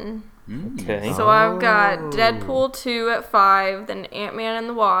Robin. Okay. So I've got Oh. Deadpool 2 at 5, then Ant-Man and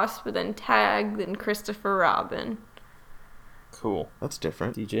the Wasp, then Tag, then Christopher Robin. Cool. That's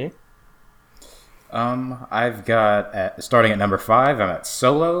different. DJ. I've got starting at number 5. I'm at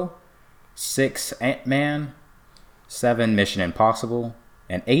Solo, 6 Ant-Man, 7 Mission Impossible,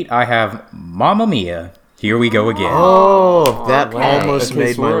 and 8 I have Mamma Mia. Here we go again. Oh, that wow. almost Okay,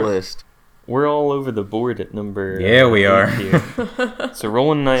 made so my we're- list. We're all over the board at number. Yeah, we 8 are. here. So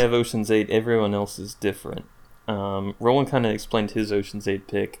Roland and I have Ocean's 8. Everyone else is different. Roland kind of explained his Ocean's 8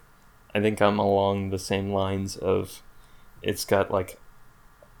 pick. I think I'm along the same lines of it's got like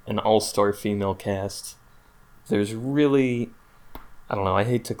an all-star female cast. There's really, I don't know, I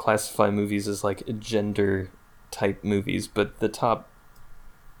hate to classify movies as like gender type movies, but the top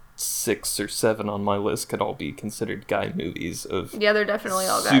 6 or 7 on my list could all be considered guy movies of Yeah, they're definitely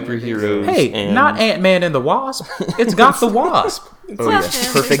all guy movies. superheroes. Hey, and not Ant-Man and the Wasp. It's got the Wasp. Oh, Yeah, yes.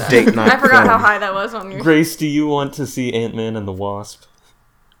 yeah, Perfect so- date night. I forgot how film. high that was on your. Grace, do you want to see Ant-Man and the Wasp?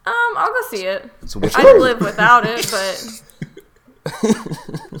 I'll go see it. So which I'd live without it, but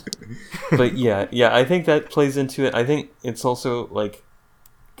But yeah, I think that plays into it. I think it's also like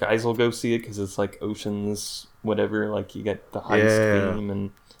guys will go see it because it's like Oceans, whatever. Like you get the heist Yeah. theme,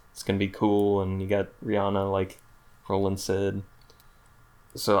 and it's gonna be cool, and you got Rihanna, like Roland said.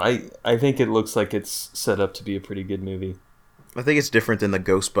 So I think it looks like it's set up to be a pretty good movie. I think it's different than the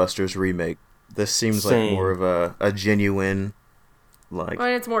Ghostbusters remake. This seems like Same. more of a genuine, like,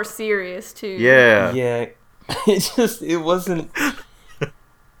 when it's more serious too. yeah. Yeah, it wasn't.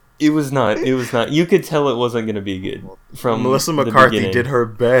 It was not. You could tell it wasn't gonna be good from Melissa the McCarthy beginning. did her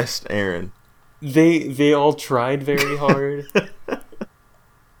best, Aaron. They all tried very hard.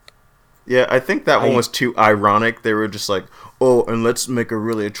 Yeah, I think that one I- was too ironic. They were just like, oh, and let's make a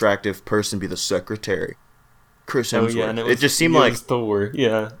really attractive person be the secretary. Chris Oh Hemsworth. yeah, and it just seemed it like was Thor.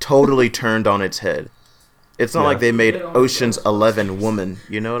 Yeah. totally turned on its head. It's not Yeah. like they made Ocean's 11 woman,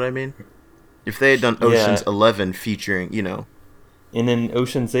 you know what I mean? If they had done Ocean's Yeah. 11 featuring, you know, And in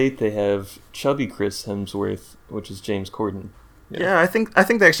Ocean's 8, they have chubby Chris Hemsworth, which is James Corden. yeah, I think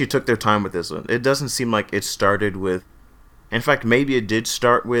they actually took their time with this one. It doesn't seem like it started with, in fact, maybe it did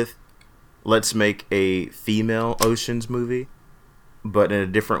start with, let's make a female Ocean's movie, but in a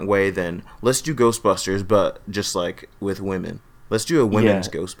different way than, let's do Ghostbusters, but just like with women. Let's do a women's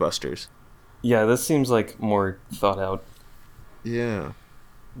Yeah. Ghostbusters. Yeah, this seems like more thought out. Yeah.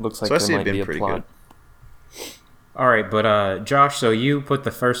 Looks like So I there see it might being be a pretty plot. All right, but Josh, so you put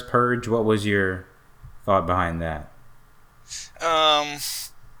the first Purge. What was your thought behind that? I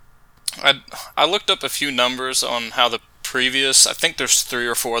looked up a few numbers on how the previous, I think there's 3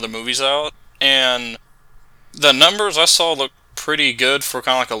 or 4 other movies out, and the numbers I saw look pretty good for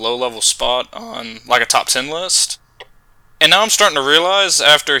kind of like a low-level spot on like a top 10 list. And now I'm starting to realize,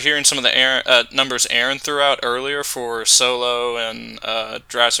 after hearing some of the numbers Aaron threw out earlier for Solo and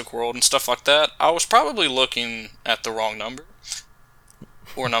Jurassic World and stuff like that, I was probably looking at the wrong number.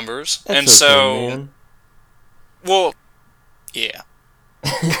 Or numbers. That's and okay, so... man. Well, yeah.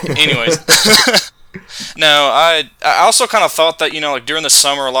 Anyways. No, I also kind of thought that, like during the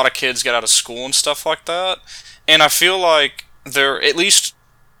summer, a lot of kids get out of school and stuff like that. And I feel like there, at least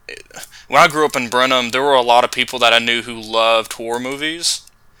when I grew up in Brenham, there were a lot of people that I knew who loved horror movies.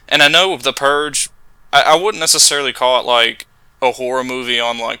 And I know The Purge, I wouldn't necessarily call it like a horror movie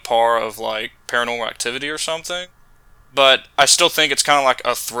on like par of like Paranormal Activity or something. But I still think it's kind of like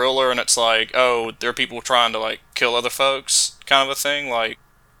a thriller, and it's like, oh, there are people trying to like kill other folks kind of a thing. Like,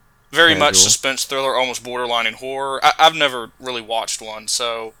 very much suspense thriller, almost borderline in horror. I've never really watched one,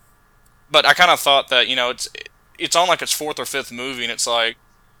 so... But I kind of thought that, it's on like its 4th or 5th movie, and it's like,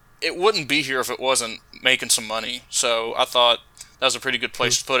 it wouldn't be here if it wasn't making some money. So I thought that was a pretty good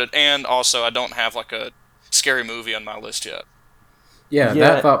place to put it. And also, I don't have like a scary movie on my list yet. Yeah,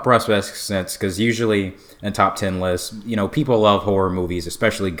 that thought process makes sense, because usually in top 10 lists, people love horror movies,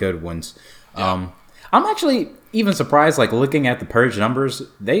 especially good ones. Yeah. I'm actually even surprised, like, looking at the Purge numbers,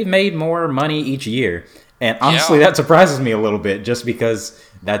 they've made more money each year. And honestly, that surprises me a little bit, just because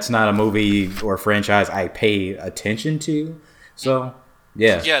that's not a movie or franchise I pay attention to. So,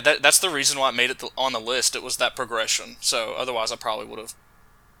 yeah. Yeah, that's the reason why I made it on the list. It was that progression. So, otherwise, I probably would have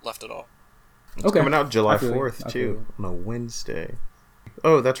left it off. It's coming out July 4th, too, on a Wednesday.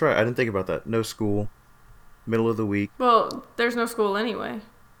 Oh, that's right. I didn't think about that. No school. Middle of the week. Well, there's no school anyway.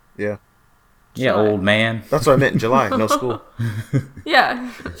 Yeah. Yeah, July. old man. That's what I meant in July. No school.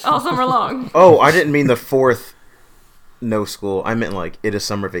 Yeah, all summer long. Oh, I didn't mean the 4th no school. I meant like it is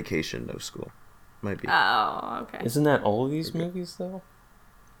summer vacation, no school. Might be. Oh, okay. Isn't that all of these movies, though?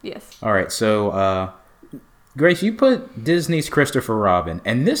 Yes. All right, so, Grace, you put Disney's Christopher Robin,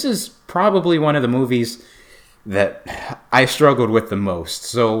 and this is probably one of the movies that I struggled with the most.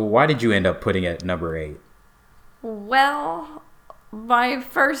 So why did you end up putting it at number 8? Well, my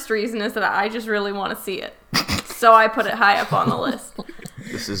first reason is that I just really want to see it. So I put it high up on the list.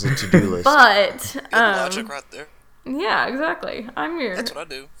 This is a to-do list. But, Good logic right there. Yeah, exactly. I'm your That's what I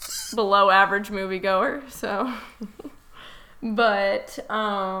do. below average moviegoer, so... But,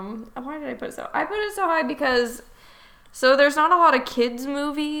 why did I put it so... I put it so high because... So there's not a lot of kids'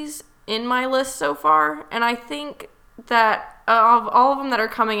 movies in my list so far, and I think that of all of them that are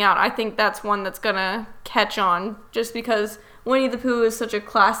coming out, I think that's one that's gonna catch on, just because Winnie the Pooh is such a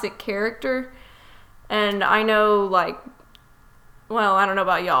classic character, and I know, like, well, I don't know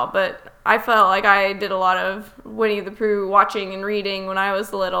about y'all, but I felt like I did a lot of Winnie the Pooh watching and reading when I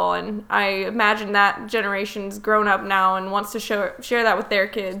was little, and I imagine that generation's grown up now and wants to share that with their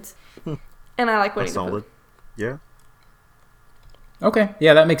kids, and I like Winnie the solid. Pooh. Yeah. Okay,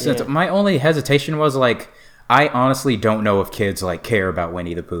 yeah, that makes sense. Yeah. My only hesitation was, like, I honestly don't know if kids, like, care about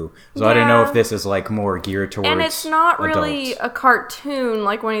Winnie the Pooh. So I didn't know if this is, like, more geared towards And it's not really adults. a cartoon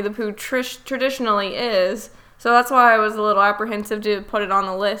like Winnie the Pooh traditionally is. So that's why I was a little apprehensive to put it on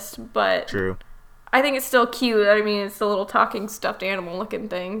the list. But True. I think it's still cute. I mean, it's a little talking stuffed animal looking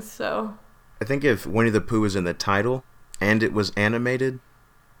thing. So I think if Winnie the Pooh was in the title and it was animated,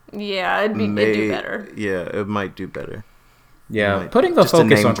 yeah, it'd do better. Yeah, it might do better. Yeah, Like, putting the just a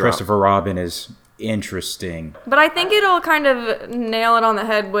focus name on drop. Christopher Robin is interesting. But I think it'll kind of nail it on the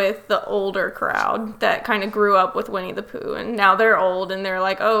head with the older crowd that kind of grew up with Winnie the Pooh. And now they're old and they're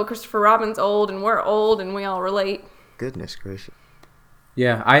like, oh, Christopher Robin's old and we're old and we all relate. Goodness gracious.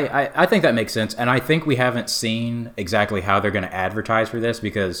 Yeah, I think that makes sense. And I think we haven't seen exactly how they're going to advertise for this,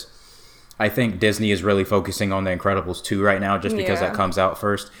 because I think Disney is really focusing on The Incredibles 2 right now, just because that comes out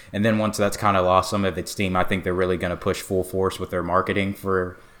first. And then once that's kind of lost some of its steam, I think they're really going to push full force with their marketing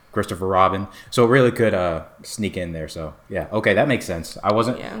for Christopher Robin. So it really could sneak in there. So, yeah. Okay, that makes sense.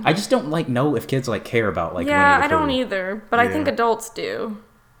 I just don't know if kids care about Winnie the Pooh. I don't either, but I think adults do.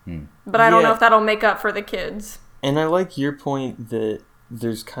 But I don't know if that'll make up for the kids. And I like your point that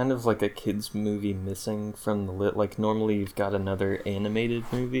there's kind of like a kids movie missing from the lit. Like normally you've got another animated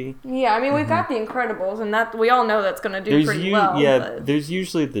movie. Yeah, I mean we've got The Incredibles, and that we all know that's going to do pretty well. Yeah, but... there's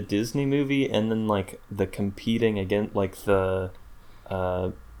usually the Disney movie, and then like the competing against like the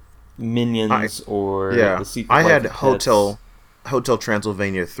Minions or the Secret I Life had of Pets. Hotel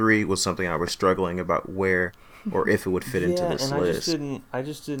Transylvania 3 was something I was struggling about where or if it would fit into this and list. I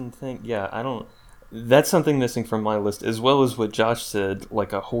just didn't think. Yeah, I don't. That's something missing from my list, as well as what Josh said,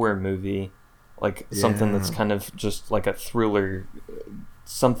 like a horror movie like something that's kind of just like a thriller,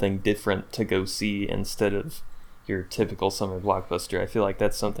 something different to go see instead of your typical summer blockbuster. I feel like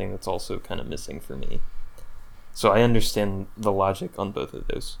that's something that's also kind of missing for me. So I understand the logic on both of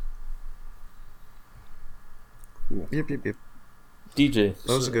those. Yep. DJ,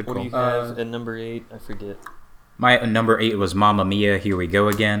 That was a good what do call. you have at number 8? I forget. My number 8 was Mamma Mia, Here We Go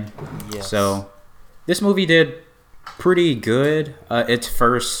Again. Yes. So this movie did pretty good its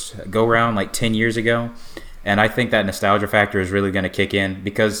first go round like 10 years ago, and I think that nostalgia factor is really going to kick in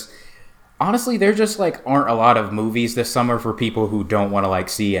because honestly there just like aren't a lot of movies this summer for people who don't want to like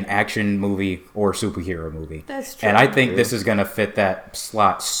see an action movie or superhero movie. That's true. And I think this is going to fit that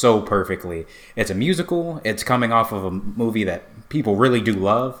slot so perfectly. It's a musical, it's coming off of a movie that people really do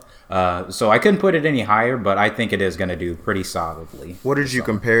love, so I couldn't put it any higher, but I think it is going to do pretty solidly. What did you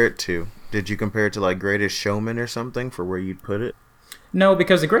compare it to? Did you compare it to like Greatest Showman or something for where you'd put it? No,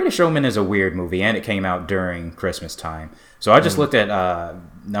 because The Greatest Showman is a weird movie, and it came out during Christmas time. So I just looked at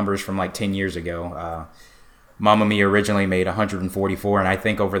numbers from like 10 years ago. Mamma Mia originally made 144, and I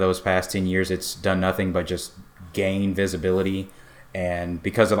think over those past 10 years it's done nothing but just gain visibility. And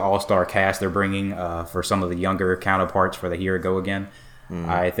because of the all-star cast they're bringing for some of the younger counterparts for the Here We Go Again,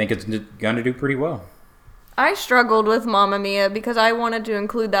 I think it's going to do pretty well. I struggled with Mamma Mia because I wanted to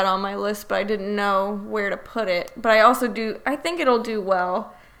include that on my list, but I didn't know where to put it. But I think it'll do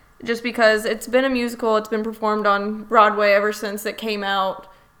well, just because it's been a musical. It's been performed on Broadway ever since it came out.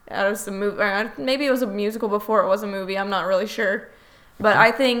 Out of some movie, maybe it was a musical before it was a movie. I'm not really sure, but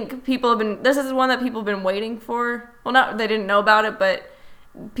I think this is one that people have been waiting for. Well, they didn't know about it, but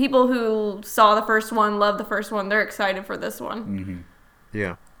people who saw the first one, loved the first one. They're excited for this one. Mm-hmm.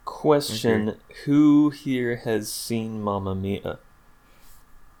 Yeah. Question: who here has seen Mamma Mia?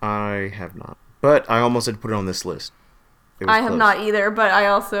 I have not. But I almost had put it on this list. It was I have close. not either, but I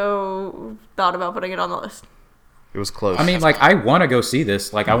also thought about putting it on the list. It was close. I mean, like, I want to go see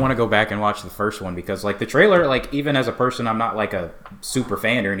this. Like, I want to go back and watch the first one because, like, the trailer, like, even as a person, I'm not, like, a super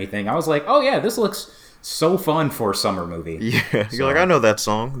fan or anything. I was like, oh, yeah, this looks so fun for a summer movie. Yeah. You're like, I know that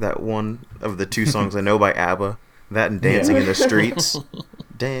song. That one of the two songs I know by ABBA. That and Dancing in the Streets.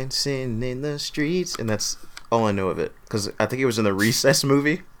 Dancing in the Streets. And that's all I know of it. Because I think it was in the Recess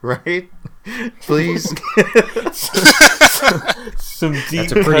movie, right? Please. Some deep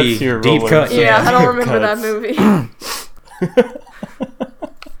That's a pretty cuts here, deep Roland. cut. Yeah, Yeah. I don't remember Cuts. that movie.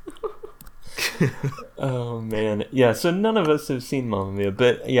 Oh man, yeah. So none of us have seen Mamma Mia,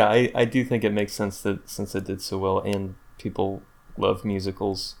 but yeah, I do think it makes sense that since it did so well and people love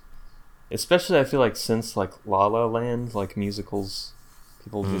musicals, especially I feel like since like La La Land, like musicals,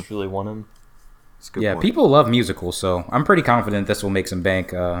 people just really want them. That's a good Yeah, point. people love musicals, so I'm pretty confident this will make some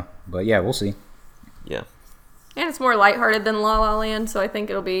bank. But yeah, we'll see. Yeah. And it's more lighthearted than La La Land, so I think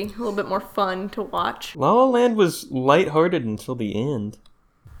it'll be a little bit more fun to watch. La La Land was lighthearted until the end.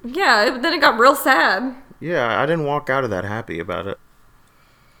 Yeah, then it got real sad. Yeah, I didn't walk out of that happy about it.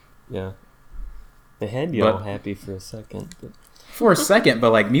 Yeah. They had y'all But- happy for a second, but For a second,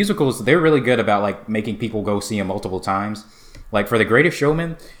 but like musicals, they're really good about like making people go see them multiple times. Like for The Greatest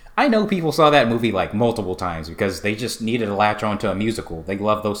Showman, I know people saw that movie like multiple times because they just needed to latch onto a musical. They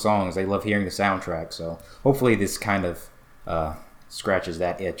love those songs. They love hearing the soundtrack. So hopefully this kind of scratches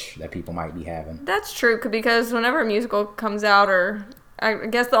that itch that people might be having. That's true, because whenever a musical comes out, or I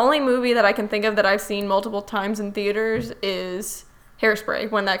guess the only movie that I can think of that I've seen multiple times in theaters is Hairspray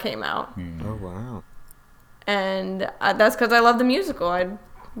when that came out. Oh, wow. And that's because I love the musical. I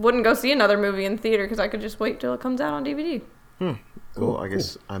wouldn't go see another movie in theater because I could just wait till it comes out on DVD. Cool. I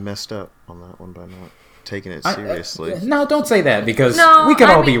guess I messed up on that one by not taking it seriously. No, don't say that because No, we could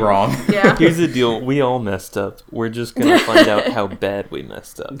I all mean- be wrong. Yeah. here's the deal, we all messed up. We're just gonna find out how bad we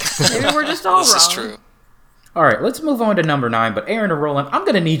messed up. Maybe we're just all This wrong. is true. All right, let's move on to number 9. But Aaron and Roland, I'm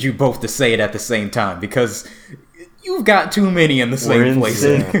going to need you both to say it at the same time because you've got too many in the We're same in place.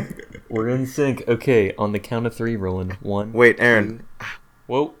 sync. We're in sync. Okay, on the count of 3, Roland. 1. Wait, Aaron,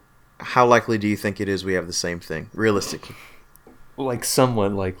 Whoa. how likely do you think it is we have the same thing, realistically? Like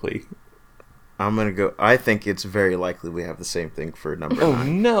somewhat likely. I'm going to go. I think it's very likely we have the same thing for number Oh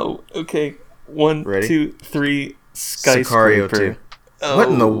 9. no. Okay. 1, Ready? 2, 3. Sicario Skyscraper. 2. Oh. What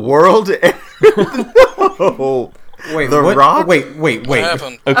in the world? No. Wait, The what? Rock? Wait. What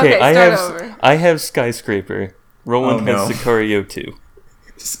happened? Okay, Okay, start over. I have Skyscraper. Roland Oh, no. has Sicario 2.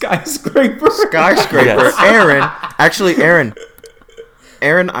 Skyscraper. Skyscraper. Yes.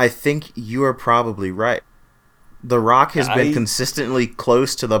 Aaron, I think you are probably right. The Rock has been I- consistently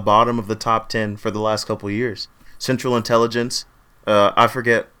close to the bottom of the top 10 for the last couple of years. Central Intelligence. I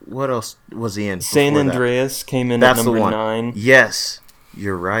forget what else was he in. San before that? Andreas came in That's at the number one. 9. Yes,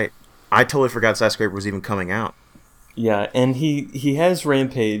 you're right. I totally forgot Skyscraper was even coming out. Yeah, and he has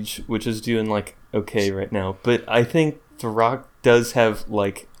Rampage, which is doing like okay right now, but I think The Rock does have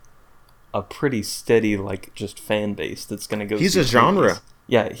like a pretty steady like just fan base that's gonna go. He's see a genre. movies.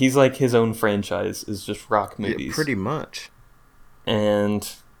 Yeah, he's like his own franchise is just Rock movies. Yeah, pretty much. And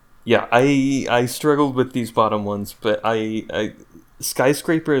yeah, I struggled with these bottom ones, but I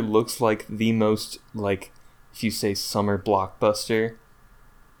Skyscraper looks like the most like if you say summer blockbuster,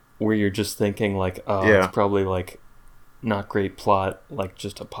 where you're just thinking like, oh, Yeah. it's probably like not great plot, like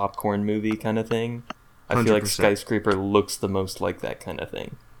just a popcorn movie kind of thing. I feel like 100%. Skyscraper looks the most like that kind of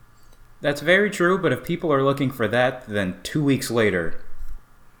thing. That's very true, but if people are looking for that, then 2 weeks later,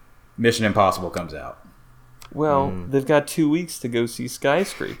 Mission Impossible comes out. Well, they've got 2 weeks to go see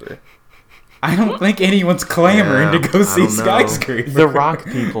Skyscraper. I don't think anyone's clamoring Yeah, to go I see don't know. Skyscraper. The Rock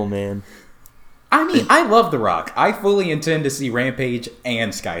people, man. I mean, I love The Rock. I fully intend to see Rampage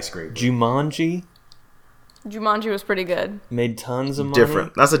and Skyscraper. Jumanji Jumanji was pretty good. made tons of money.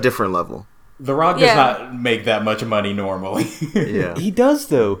 Different. That's a different level. The Rock does Yeah. not make that much money normally. Yeah. He does,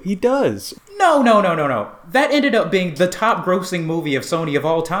 though. He does. No. That ended up being the top grossing movie of Sony of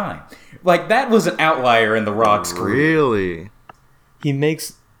all time. Like, that was an outlier in The Rock's career. Really? He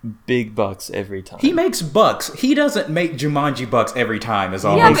makes big bucks every time. He makes bucks. He doesn't make Jumanji bucks every time, is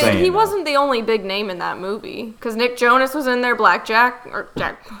all Yeah, I'm but saying. he wasn't the only big name in that movie. Because Nick Jonas was in there, Jack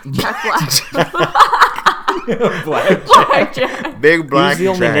Black. Black. Blackjack. Big He Black was the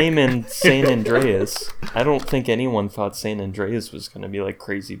only Jack. name in San Andreas. I don't think anyone thought San Andreas was going to be like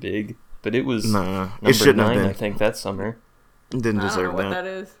crazy big, but it was Nah, it number shouldn't have 9, been. I think, that summer. Didn't I don't know deserve what that. that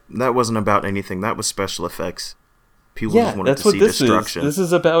is. That wasn't about anything. That was special effects. People Yeah, just wanted that's to what see this destruction. is. This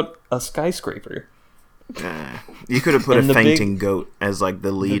is about a skyscraper. You could have put And a the big- fainting goat as like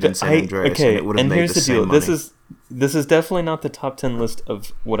the lead in San Andreas, okay, and it would have and made here's the the same deal. money. This is definitely not the top 10 list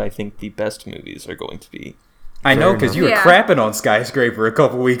of what I think the best movies are going to be. I know, Fair because enough. you were Yeah. crapping on Skyscraper a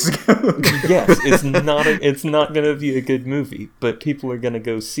couple weeks ago. Yes, it's not going to be a good movie, but people are going to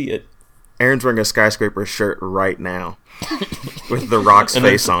go see it. Aaron's wearing a Skyscraper shirt right now with The Rock's And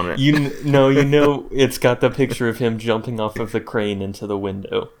face it's- on it. You know, it's got the picture of him jumping off of the crane into the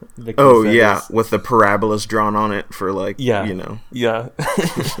window. Because Oh that yeah, is- with the parabolas drawn on it for like, Yeah. you know, yeah.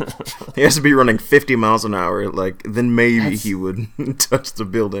 he has to be running 50 miles an hour. Like then maybe That's- he would touch the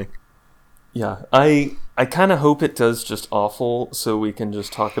building. Yeah, I kind of hope it does just awful, so we can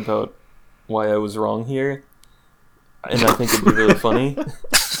just talk about why I was wrong here, and I think it'd be really funny.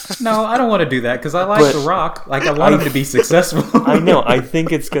 No, I don't want to do that, because I like But- The Rock. Like, I want him to be successful. I know. I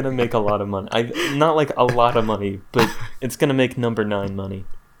think it's gonna make a lot of money. Not like a lot of money, but it's gonna make number 9 money.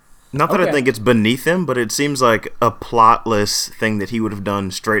 Not that Okay. I think it's beneath him, but it seems like a plotless thing that he would have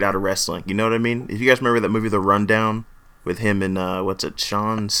done straight out of wrestling. You know what I mean? If you guys remember that movie, The Rundown, with him and what's it,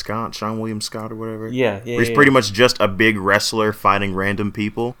 Sean William Scott or whatever. Yeah. Where he's pretty much just a big wrestler fighting random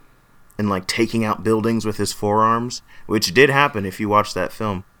people and like taking out buildings with his forearms, which did happen if you watch that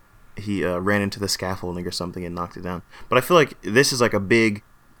film. He ran into the scaffolding or something and knocked it down. But I feel like this is like a big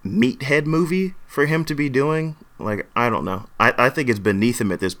meathead movie for him to be doing. Like, I don't know. I think it's beneath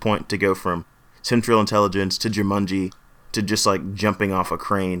him at this point to go from Central Intelligence to Jumanji to just like jumping off a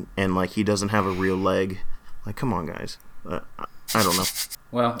crane and like he doesn't have a real leg. Like, come on, guys. I don't know.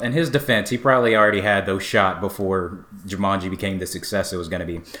 Well, in his defense, he probably already had those shot before Jumanji became the success it was going to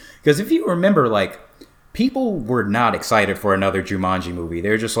be. Because if you remember, like, people were not excited for another Jumanji movie.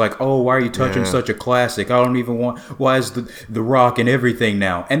 They're just like, oh, why are you touching Yeah. such a classic? I don't even want... Why is the Rock and everything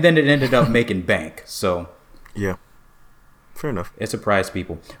now? And then it ended up making bank. So Yeah. Fair enough. it surprised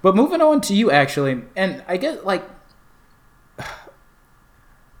people. But moving on to you, actually, and I guess, like...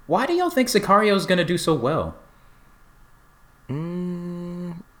 Why do y'all think Sicario's going to do so well?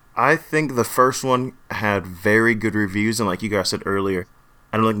 I think the first one had very good reviews, and like you guys said earlier,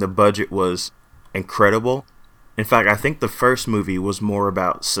 I don't think the budget was incredible. In fact, I think the first movie was more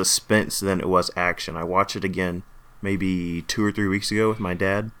about suspense than it was action. I watched it again maybe 2 or 3 weeks ago with my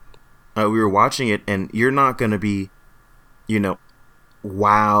dad. We were watching it, and you're not going to be, you know,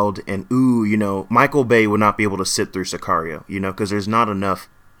 wowed and ooh, you know, Michael Bay would not be able to sit through Sicario, you know, because there's not enough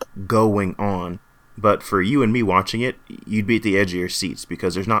going on. But for you and me watching it, you'd be at the edge of your seats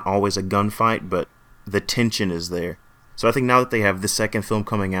because there's not always a gunfight, but the tension is there. So I think now that they have the second film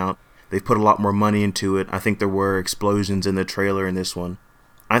coming out, they've put a lot more money into it. I think there were explosions in the trailer in this one.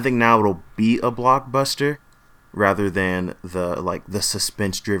 I think now it'll be a blockbuster rather than the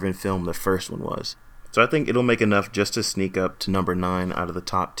suspense-driven film the first one was. So I think it'll make enough just to sneak up to number 9 out of the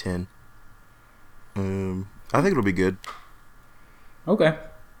top 10. I think it'll be good. Okay.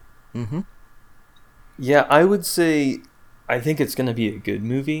 Yeah, I would say I think it's going to be a good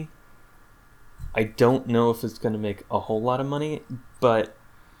movie. I don't know if it's going to make a whole lot of money, but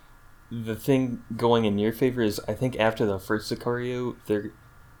the thing going in your favor is I think after the first Sicario, there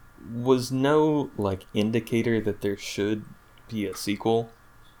was no like indicator that there should be a sequel.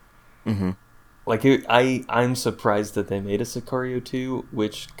 Mm-hmm. Like I'm surprised that they made a Sicario 2,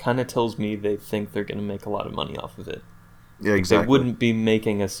 which kind of tells me they think they're going to make a lot of money off of it. Yeah, exactly. They wouldn't be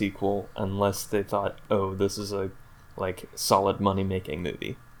making a sequel unless they thought, oh, this is a like solid money making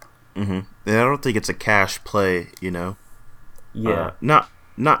movie. Mm-hmm. And I don't think it's a cash play, you know. Yeah. Not.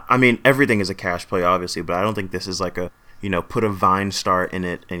 I mean, everything is a cash play, obviously, but I don't think this is like a, you know, put a Vine star in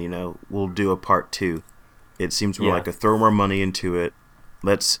it and, you know, we'll do a part 2. It seems more like a throw more money into it.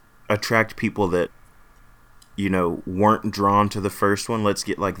 Let's attract people that, you know, weren't drawn to the first one. Let's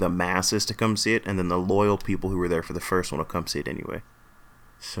get like the masses to come see it, and then the loyal people who were there for the first one will come see it anyway.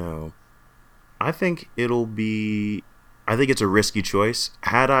 So I think it's a risky choice.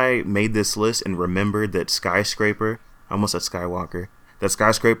 Had I made this list and remembered that Skyscraper, I almost said Skywalker, that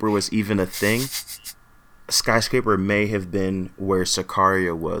Skyscraper was even a thing, Skyscraper may have been where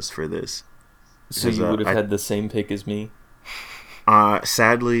Sicario was for this. So you would have had the same pick as me?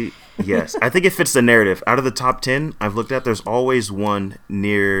 Sadly, yes. I think it fits the narrative. Out of the top 10 I've looked at, there's always one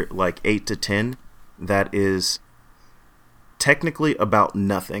near like 8 to 10 that is technically about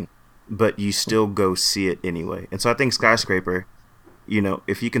nothing, but you still go see it anyway. And so I think Skyscraper, you know,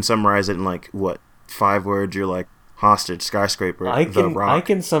 if you can summarize it in like, 5 words, you're like, hostage, Skyscraper, The Rock. I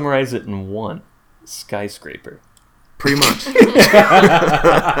can summarize it in one. Skyscraper. Pretty much.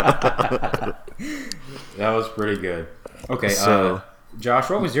 That was pretty good. Okay, So,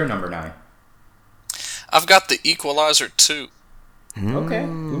 Josh, what was your number 9? I've got The Equalizer 2. Okay.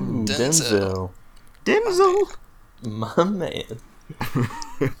 Ooh, Denzel. Denzel. My man.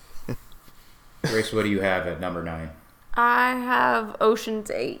 Grace, what do you have at number 9? I have Ocean's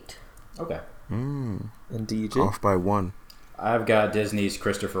 8. Okay. And DJ? Off by 1. I've got Disney's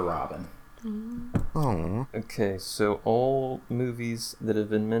Christopher Robin. Oh. Okay, so all movies that have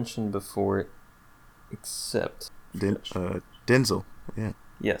been mentioned before, except Denzel. Yeah.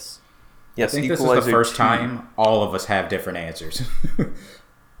 yes, I think this is the first time all of us have different answers.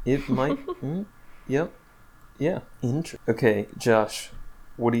 It might. Yep. Yeah. Okay, Josh,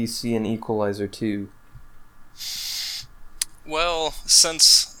 what do you see in Equalizer 2? Well,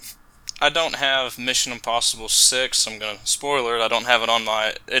 since I don't have Mission Impossible 6, I'm gonna spoiler it. I don't have it on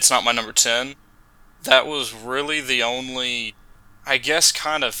it's not my number 10. That was really the only, I guess,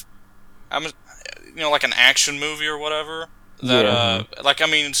 kind of, like an action movie or whatever. That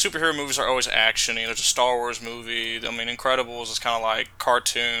superhero movies are always actiony. There's a Star Wars movie. I mean, Incredibles is kind of like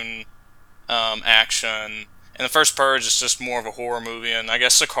cartoon action, and the first Purge is just more of a horror movie. And I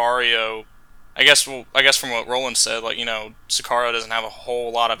guess Sicario, I guess from what Roland said, Sicario doesn't have a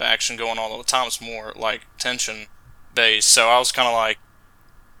whole lot of action going on all the time. It's more like tension based. So I was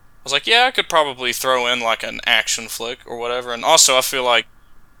like, yeah, I could probably throw in like an action flick or whatever. And also, I feel like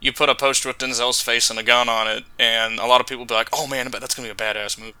you put a poster with Denzel's face and a gun on it, and a lot of people be like, "Oh man, I bet that's gonna be a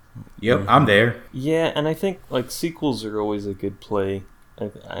badass movie." Yep, I'm there. Yeah, and I think sequels are always a good play.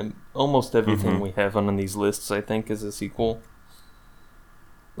 I'm almost everything we have on these lists, I think, is a sequel.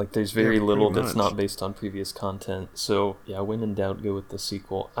 There's very little that's not based on previous content. So yeah, when in doubt, go with the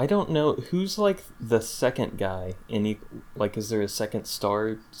sequel. I don't know who's the second guy in is there a second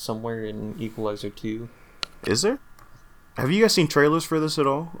star somewhere in Equalizer 2? Is there? Have you guys seen trailers for this at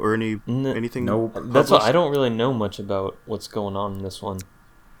all, or anything? Nope. That's why I don't really know much about what's going on in this one.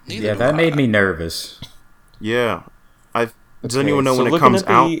 Neither that made me nervous. Yeah, does anyone know when it comes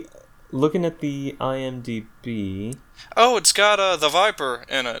out? Looking at the IMDb. Oh, it's got the Viper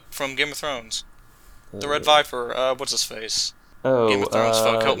in it from Game of Thrones. The Red Viper. What's his face? Oh, Game of Thrones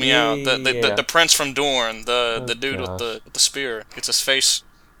folk, help me out. The Prince from Dorne, the dude gosh. with the spear. Gets his face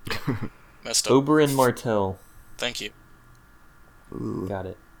messed up. Oberyn Martell. Thank you. Ooh. Got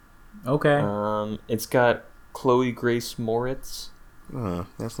it. Okay. It's got Chloe Grace Moritz.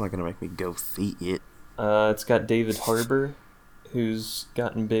 That's not gonna make me go see it. It's got David Harbour, who's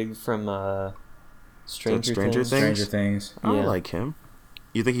gotten big from Stranger Things. Stranger Things. I Yeah. like him.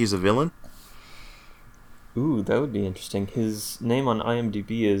 You think he's a villain? Ooh, that would be interesting. His name on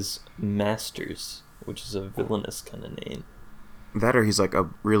IMDb is Masters, which is a villainous kind of name. That or he's like a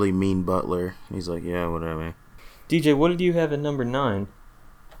really mean butler. He's like, yeah, whatever. DJ, what did you have at number 9?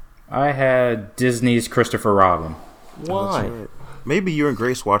 I had Disney's Christopher Robin. Why? That's right. Maybe you and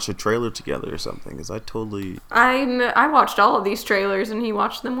Grace watched a trailer together or something, because I watched all of these trailers and he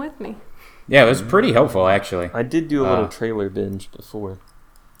watched them with me. Yeah, it was pretty helpful, actually. I did do a little trailer binge before.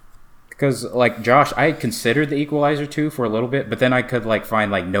 Because, like, Josh, I considered The Equalizer 2 for a little bit, but then I could, like,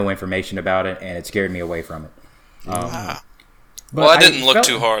 find, like, no information about it, and it scared me away from it. Well, I didn't look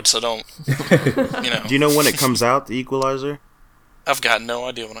too hard, so don't, you know. Do you know when it comes out, The Equalizer? I've got no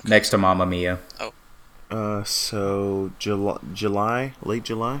idea when it comes Next to Mamma Mia. Oh. So July, late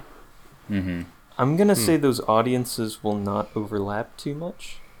July? Mm-hmm. I'm going to say those audiences will not overlap too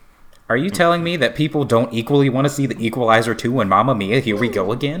much. Are you telling me that people don't equally want to see The Equalizer 2 and Mamma Mia? Here we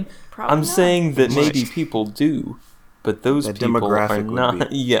go again? Probably I'm not. saying that maybe people do, but those That people are demographic would not.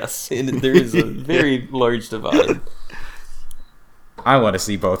 be- Yes, there is a very large divide. I want to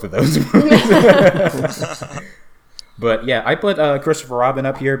see both of those movies. But yeah, I put Christopher Robin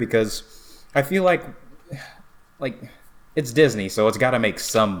up here because I feel like it's Disney, so it's got to make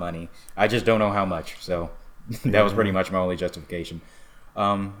some money. I just don't know how much. So that was pretty much my only justification.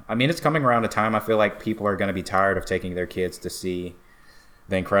 I mean, it's coming around a time I feel like people are going to be tired of taking their kids to see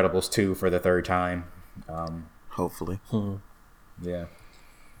The Incredibles 2 for the third time. Hopefully. Yeah.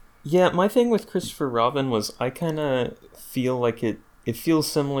 Yeah, my thing with Christopher Robin was I kind of feel like it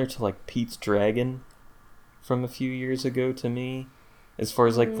feels similar to like Pete's Dragon from a few years ago to me, as far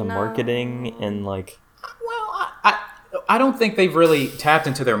as like the marketing and like. Well, I don't think they've really tapped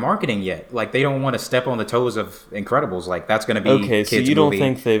into their marketing yet. Like, they don't want to step on the toes of Incredibles. Like, that's going to be Okay, kids' so you don't movie.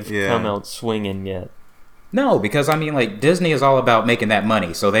 think they've Yeah. come out swinging yet? No, because I mean, like, Disney is all about making that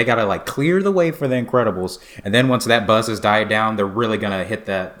money, so they gotta like clear the way for the Incredibles, and then once that buzz has died down, they're really gonna hit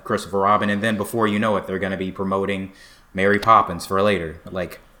that Christopher Robin, and then before you know it, they're gonna be promoting Mary Poppins for later.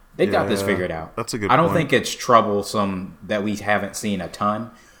 Like, they got this Yeah, figured out. that's a good I don't point. think it's troublesome that we haven't seen a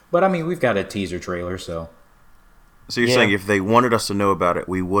ton, but I mean, we've got a teaser trailer, so So you're Yeah. saying if they wanted us to know about it,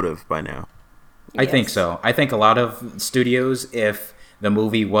 we would have by now. I think Yes. so. I think a lot of studios, if the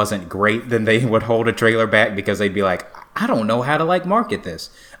movie wasn't great, then they would hold a trailer back because they'd be like, I don't know how to like market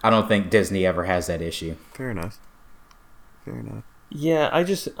this. I don't think Disney ever has that issue. Fair enough. Fair enough. Yeah,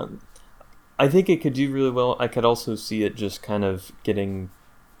 I think it could do really well. I could also see it just kind of getting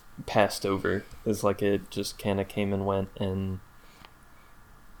passed over as like it just kind of came and went, and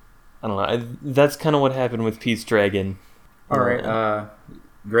I don't know. That's kind of what happened with Pete's Dragon. All right,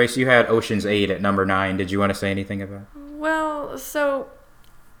 Grace, you had Ocean's 8 at number 9. Did you want to say anything about it? Well, so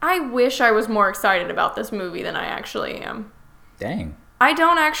I wish I was more excited about this movie than I actually am. Dang. I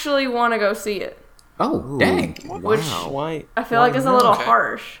don't actually want to go see it. Oh, dang. Which Why? I feel why like it's a not? little Okay.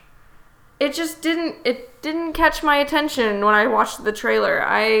 harsh. It just didn't catch my attention when I watched the trailer.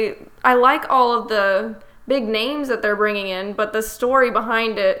 I like all of the big names that they're bringing in, but the story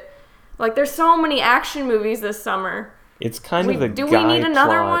behind it, like, there's so many action movies this summer. It's kind of a Do we guy need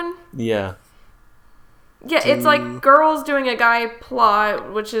another plot. one? Yeah. Yeah, it's like girls doing a guy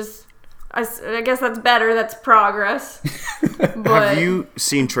plot, which is, I guess that's better. That's progress. But Have you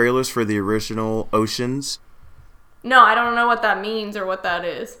seen trailers for the original Oceans? no, I don't know what that means or what that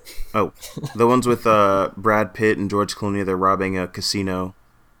is. Oh, the ones with Brad Pitt and George Clooney. They're robbing a casino.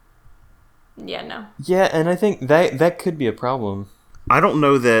 Yeah, no. Yeah, and I think that could be a problem. I don't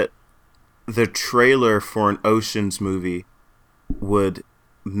know that the trailer for an Oceans movie would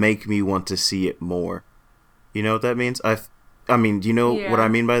make me want to see it more. You know what that means? I mean, do you know what Yeah. I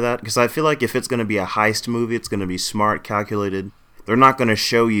mean by that? Because I feel like if it's going to be a heist movie, it's going to be smart, calculated. They're not going to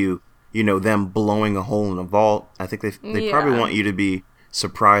show you, them blowing a hole in a vault. I think they probably Yeah. want you to be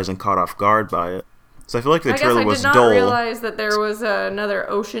surprised and caught off guard by it. So I feel like the I guess trailer I was did not dull. realize that there was another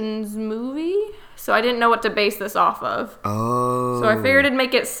Ocean's movie, so I didn't know what to base this off of. Oh. So I figured it'd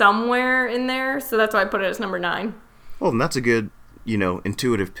make it somewhere in there, so that's why I put it as number 9. Well, then that's a good,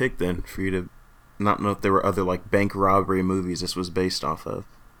 intuitive pick then for you to not know if there were other like bank robbery movies this was based off of.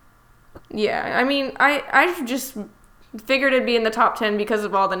 Yeah, I mean, I just figured it'd be in the top 10 because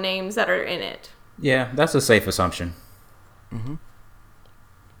of all the names that are in it. Yeah, that's a safe assumption.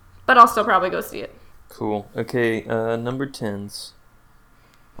 But I'll still probably go see it. Cool. Okay, number 10s.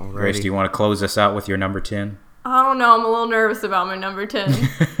 Grace, do Alrighty. you want to close us out with your number 10? I don't know, I'm a little nervous about my number 10.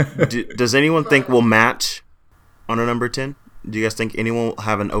 Does anyone think we'll match on a number 10? Do you guys think anyone will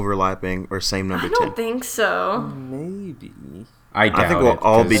have an overlapping or same number I 10? don't think so. Maybe. I doubt think we'll it,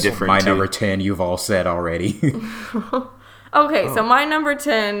 all be 'cause different, My too. number 10, you've all said already. Okay, so my number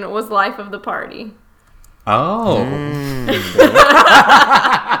 10 was Life of the Party. Oh.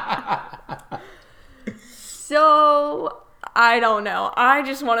 So, I don't know. I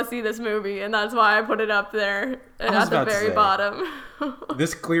just want to see this movie, and that's why I put it up there and was at the about to very say. bottom.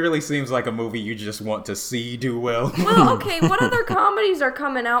 This clearly seems like a movie you just want to see do well. Well, okay, what other comedies are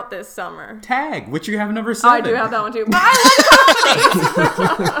coming out this summer? Tag, which you have number 7. I do have that one too. But I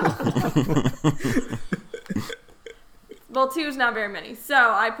like comedies! Well, two 2 is not very many, so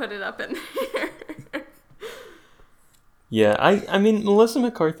I put it up in there. Yeah, I mean, Melissa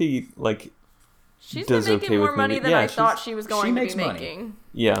McCarthy, like, She's does been making okay more with money movies. than Yeah, I thought she's- she was she going to be makes money. making.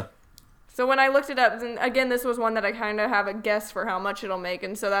 Yeah. So when I looked it up, and again, this was one that I kind of have a guess for how much it'll make,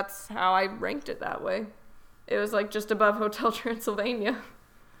 and so that's how I ranked it that way. It was like just above Hotel Transylvania.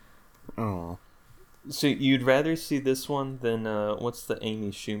 Oh. So you'd rather see this one than, what's the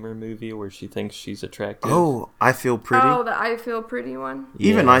Amy Schumer movie where she thinks she's attractive? Oh, I Feel Pretty. Oh, the I Feel Pretty one?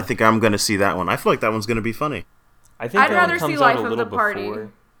 Even Yeah. I think I'm going to see that one. I feel like that one's going to be funny. I think I'd that rather one comes see Life out a of little the Party.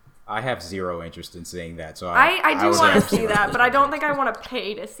 before. I have zero interest in seeing that, so I do would want rather to see Life that, of but the I don't Party. think I want to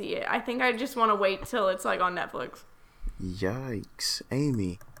pay to see it. I think I just want to wait till it's like on Netflix. Yikes,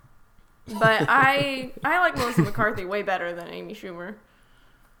 Amy. But I like Melissa McCarthy way better than Amy Schumer.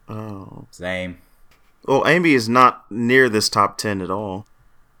 Oh. Same. Well, Amy is not near this top 10 at all.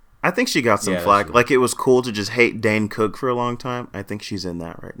 I think she got some Yeah, that's flack. true. Like, it was cool to just hate Dane Cook for a long time. I think she's in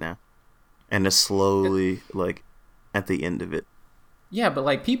that right now. And is slowly, like, at the end of it. Yeah, but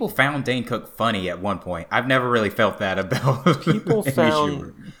like people found Dane Cook funny at one point. I've never really felt that about People Amy found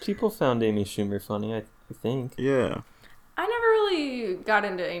Schumer. people found Amy Schumer funny, I think. Yeah. I never really got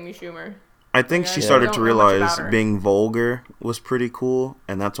into Amy Schumer. I think Like, she I started don't to know much realize about her. being vulgar was pretty cool.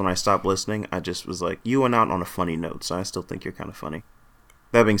 And that's when I stopped listening. I just was like, you went out on a funny note, so I still think you're kind of funny.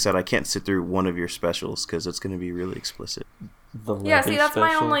 That being said, I can't sit through one of your specials because it's going to be really explicit. The Yeah, see, Levy that's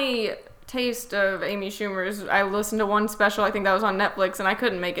my special. only taste of Amy Schumer's. I listened to one special, I think that was on Netflix, and I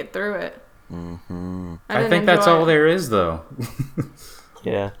couldn't make it through it. Mm-hmm. I think that's all there is, though.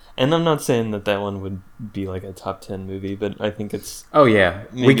 Yeah, and I'm not saying that one would be like a top 10 movie, but I think it's. Oh yeah,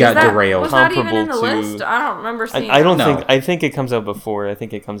 we Maybe got Is that- derailed. Was that even in the Comparable to- list? I don't remember seeing I don't No. think. I think it comes out before. I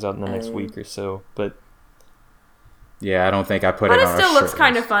think it comes out in the next week or so. But Yeah, I don't think I put But it it on. still our looks short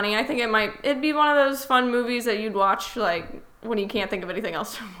kind of list. funny. I think it'd be one of those fun movies that you'd watch, like, when you can't think of anything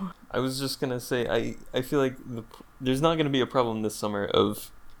else to watch. I was just gonna say, I feel like there's not gonna be a problem this summer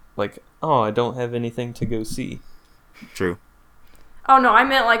of, like, oh, I don't have anything to go see. True. Oh, no, I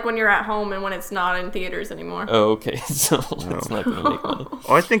meant, like, when you're at home and when it's not in theaters anymore. Oh, okay, so it's not gonna make money.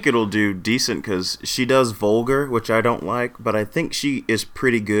 Oh, I think it'll do decent because she does vulgar, which I don't like, but I think she is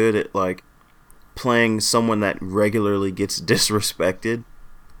pretty good at, like, playing someone that regularly gets disrespected,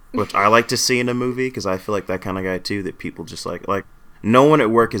 which I like to see in a movie because I feel like that kind of guy, too, that people just like, no one at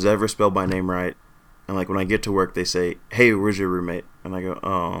work has ever spelled my name right. And, like, when I get to work, they say, hey, where's your roommate? And I go,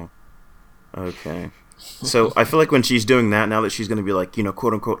 oh, okay. So I feel like when she's doing that, now that she's going to be like, you know,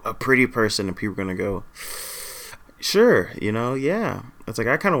 quote unquote, a pretty person, and people are going to go, sure, you know, yeah. It's like,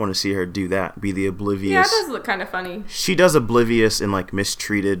 I kind of want to see her do that, be the oblivious. Yeah, it does look kind of funny. She does oblivious and, like,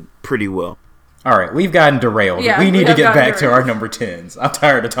 mistreated pretty well. All right, we've gotten derailed. Yeah, we need we to have get gotten back to derailed. our number 10s. I'm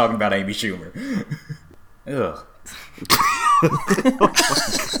tired of talking about Amy Schumer. Ugh.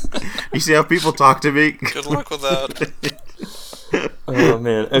 You see how people talk to me? Good luck with that. Oh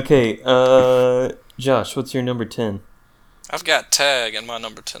man. Okay. Josh, what's your number 10? I've got Tag in my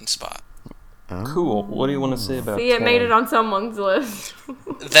number 10 spot. Cool. What do you want to say about? See, it made Tag? it on someone's list.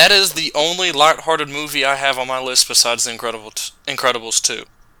 That is the only lighthearted movie I have on my list besides The Incredibles 2.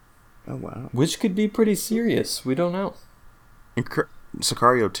 Oh, wow. Which could be pretty serious. We don't know.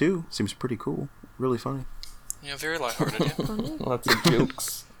 Sicario 2 seems pretty cool. Really funny. Yeah, very lighthearted. Yeah. Lots of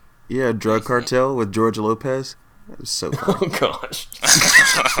jokes. Yeah, Drug Cartel with George Lopez. That was so funny. Oh gosh.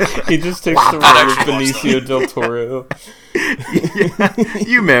 He just takes the role of actually watched Benicio del Toro.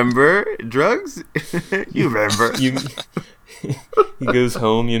 You remember drugs? You remember? You. He goes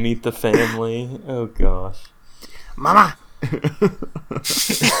home. You meet the family. Oh gosh. Mama!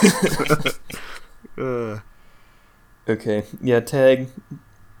 Okay. Yeah. Tag.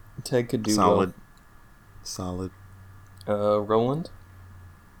 Tag could do Solid. Solid. well. Roland.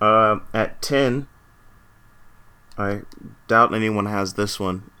 At 10, I doubt anyone has this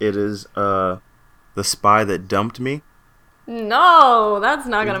one. It is The Spy That Dumped Me. No, that's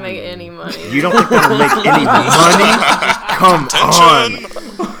not going to make any money. You don't think that'll make any money? Come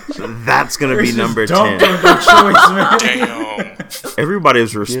on! That's gonna be number 10. Damn. Everybody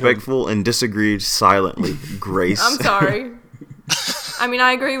was respectful and disagreed silently. Grace. I'm sorry. I mean,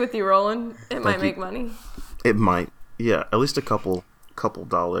 I agree with you, Roland. It might you. make money. It might. Yeah, at least a couple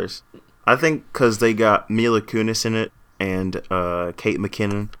dollars. I think because they got Mila Kunis in it and Kate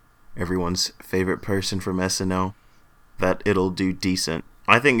McKinnon, everyone's favorite person from SNL, that it'll do decent.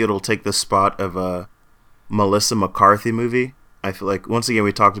 I think it'll take the spot of a Melissa McCarthy movie. I feel like, once again,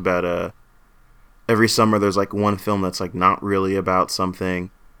 we talked about every summer there's like one film that's like not really about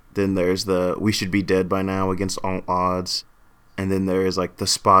something. Then there's the We Should Be Dead by Now Against All Odds. And then there is like the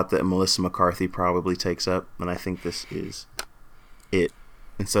spot that Melissa McCarthy probably takes up. And I think this is It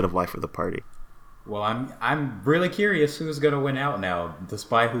instead of Life of the Party. Well, I'm really curious who's gonna win out now, The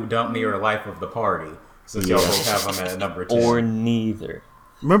Spy Who Dumped Me or Life of the Party, since y'all both have them at number 10. Or neither.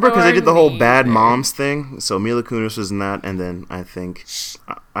 Remember, because they did the whole Bad neither. Moms thing. So Mila Kunis was in that, and then I think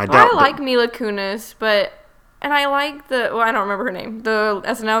I Well, doubt. I like Mila Kunis, and I like I don't remember her name, the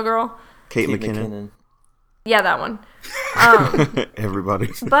SNL girl. Kate McKinnon. Yeah, that one. Everybody.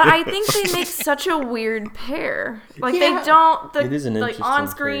 But I think they make such a weird pair. Like Yeah. they don't It is an like interesting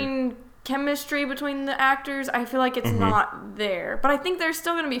on-screen chemistry between the actors. I feel like it's not there. But I think they're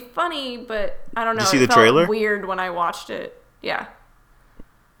still gonna be funny. But I don't know. Did you see it the felt trailer? Weird when I watched it. Yeah.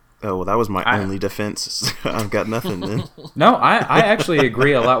 Oh, well, that was my only defense. I've got nothing then. No, I actually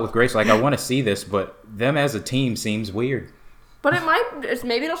agree a lot with Grace. Like, I want to see this, but them as a team seems weird. But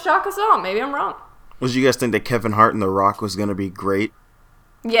maybe it'll shock us all. Maybe I'm wrong. Did you guys think that Kevin Hart and The Rock was going to be great?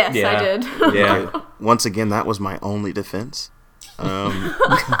 Yes, Yeah. I did. Yeah. Okay, once again, that was my only defense. I've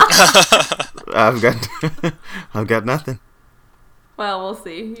got nothing. Well, we'll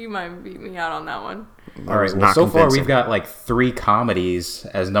see. You might beat me out on that one. All right. Well, so far we've got like 3 comedies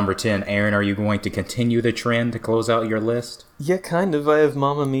as number 10. Aaron, are you going to continue the trend to close out your list? Yeah, kind of. I have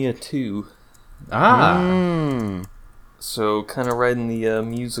Mamma Mia 2. Ah. So, kind of riding the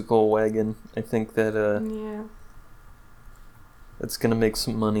musical wagon. I think that Yeah. it's going to make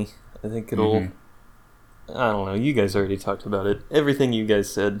some money. I think it'll... I don't know. You guys already talked about it. Everything you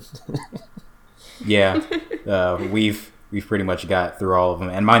guys said. Yeah. We've pretty much got through all of them.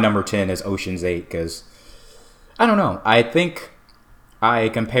 And my number 10 is Ocean's 8 because, I don't know. I think I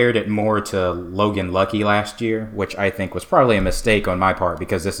compared it more to Logan Lucky last year, which I think was probably a mistake on my part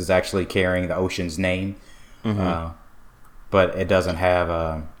because this is actually carrying the Ocean's name. But it doesn't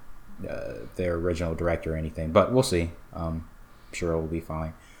have their original director or anything. But we'll see. I'm sure it will be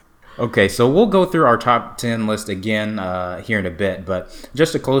fine. Okay, so we'll go through our top 10 list again here in a bit. But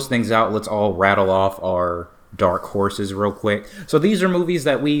just to close things out, let's all rattle off our dark horses real quick. So these are movies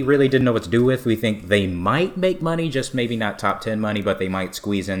that we really didn't know what to do with. We think they might make money, just maybe not top 10 money, but they might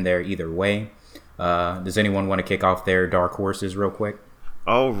squeeze in there either way. Does anyone want to kick off their dark horses real quick?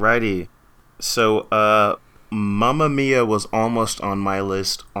 Alrighty. So, Mamma Mia was almost on my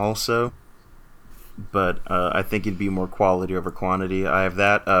list also. But I think it'd be more quality over quantity. I have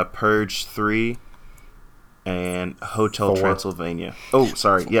that, Purge 3, and Hotel 4. Transylvania. Oh,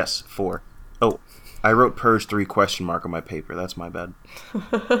 sorry. Yes, 4. Oh, I wrote Purge 3 question mark on my paper. That's my bad.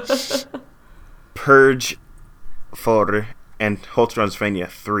 Purge 4 and Hotel Transylvania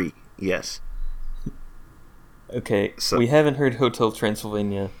 3. Yes. Okay, So- we haven't heard Hotel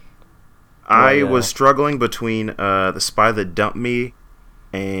Transylvania. I Why, was struggling between The Spy That Dumped Me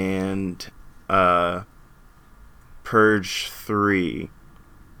and Purge 3.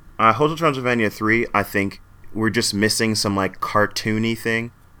 Hotel Transylvania 3, I think we're just missing some like cartoony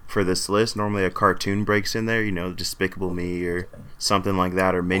thing for this list. Normally a cartoon breaks in there, Despicable Me or something like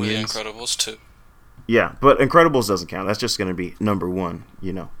that, or Or The Minions. Incredibles 2. Yeah, but Incredibles doesn't count. That's just going to be number 1,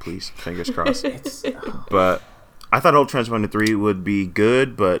 please, fingers crossed. But I thought Hotel Transylvania 3 would be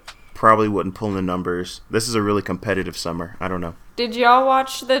good, but probably wouldn't pull in the numbers. This is a really competitive summer. I don't know. Did y'all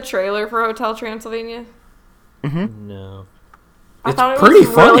watch the trailer for Hotel Transylvania? No. I It's thought it pretty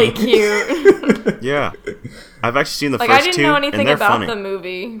was really funny. cute. Yeah. I've actually seen the Like, first I didn't two, know and anything they're about funny. the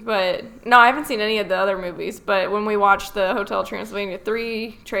movie, but no, I haven't seen any of the other movies. But when we watched the Hotel Transylvania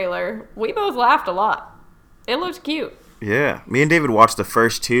 3 trailer, we both laughed a lot. It looked cute. Yeah. Me and David watched the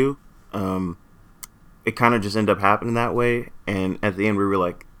first two. It kind of just ended up happening that way, and at the end we were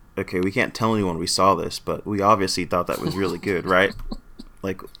like, okay, we can't tell anyone we saw this, but we obviously thought that was really good, right?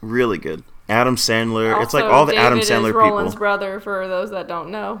 Like, really good. Adam Sandler. It's like Also, all the David Adam is Sandler Roland's people. brother, for those that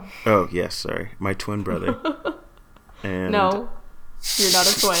don't know. Oh, yes, sorry. My twin brother. And No, you're not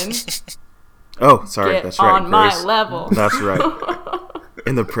a twin. Oh, sorry. Get That's right. on my Grace. level. That's right.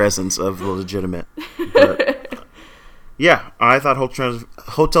 In the presence of the legitimate. But, yeah, I thought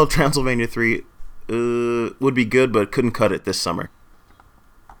Hotel Transylvania 3 would be good, but couldn't cut it this summer.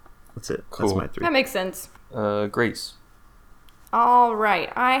 That's it. That's Cool. my 3. That makes sense. Grace. All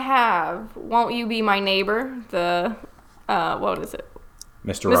right, I have Won't You Be My Neighbor, the, what is it?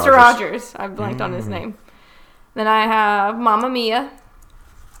 Mr. Mr. Rogers. I blanked on his name. Then I have Mamma Mia.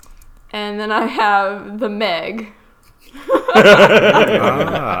 And then I have The Meg.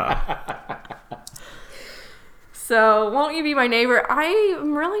 So, Won't You Be My Neighbor?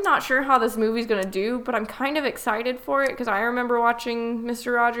 I'm really not sure how this movie's going to do, but I'm kind of excited for it because I remember watching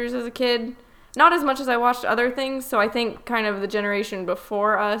Mr. Rogers as a kid. Not as much as I watched other things, so I think kind of the generation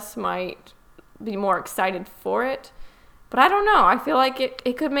before us might be more excited for it. But I don't know. I feel like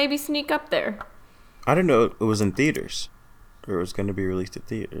it could maybe sneak up there. I didn't know it was in theaters. Or it was going to be released at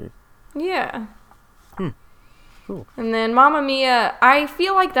theater. Yeah. Cool. And then Mamma Mia, I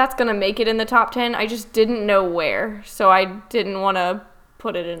feel like that's going to make it in the top 10. I just didn't know where. So I didn't want to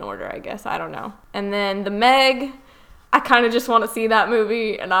put it in order, I guess. I don't know. And then The Meg, I kind of just want to see that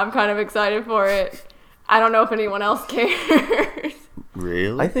movie, and I'm kind of excited for it. I don't know if anyone else cares.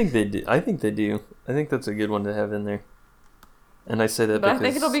 Really? I think they do. I think that's a good one to have in there. And I say that But because I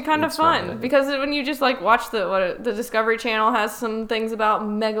think it'll be kind of it's one fun because when you just like watch the Discovery Channel has some things about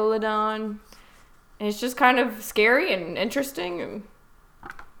Megalodon. And it's just kind of scary and interesting, and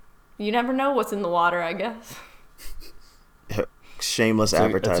you never know what's in the water, I guess. Shameless That's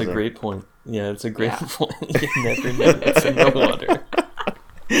advertising. a great point. Yeah, it's a great point. You never know what's in the water.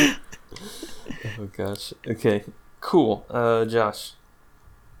 Oh gosh. Okay. Cool. Josh.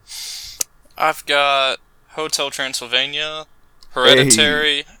 I've got Hotel Transylvania,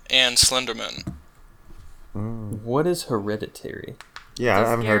 Hereditary, and Slenderman. What is Hereditary? Yeah, It's a I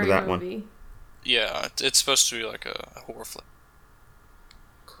haven't heard of scary that one. movie. Yeah, it's supposed to be like a horror flick.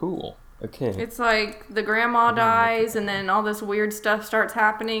 Cool. Okay. It's like the grandma dies, and then all this weird stuff starts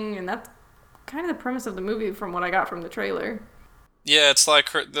happening, and that's kind of the premise of the movie from what I got from the trailer. Yeah, it's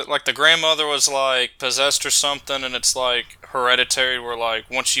like the grandmother was like possessed or something, and it's like Hereditary, where like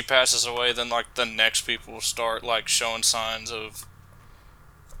once she passes away, then like the next people will start like showing signs of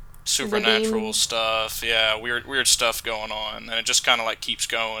supernatural Living. stuff. Yeah, weird stuff going on, and it just kind of like keeps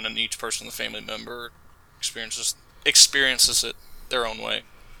going, and each person, the family member, experiences it their own way.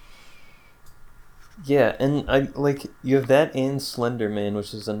 Yeah, and I like you have that and Slender Man,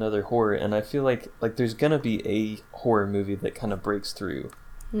 which is another horror, and I feel like there's gonna be a horror movie that kind of breaks through.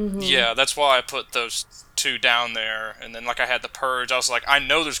 Mm-hmm. Yeah, that's why I put those two down there, and then like I had The Purge. I was like, I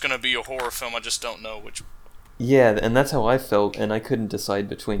know there's gonna be a horror film, I just don't know which. Yeah, and that's how I felt, and I couldn't decide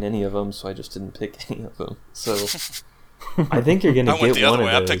between any of them, so I just didn't pick any of them. So I think you're gonna I went get the one other of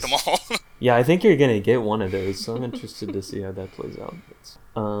way. I those. picked them all. Yeah, I think you're gonna get one of those, so I'm interested to see how that plays out.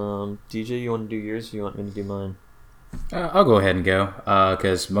 DJ, you want to do yours, or you want me to do mine? I'll go ahead and go,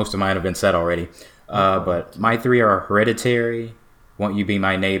 because most of mine have been said already. But my three are Hereditary, Won't You Be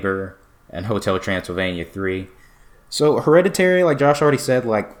My Neighbor, and Hotel Transylvania 3. So Hereditary, like Josh already said,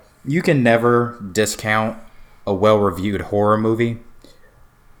 like you can never discount a well-reviewed horror movie.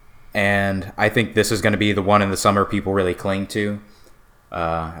 And I think this is going to be the one in the summer people really cling to.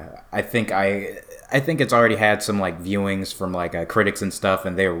 I think it's already had some like viewings from like critics and stuff,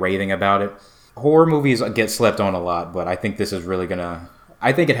 and they're raving about it. Horror movies get slept on a lot, but I think this is really gonna.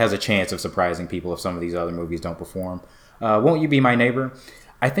 I think it has a chance of surprising people if some of these other movies don't perform. Won't You Be My Neighbor?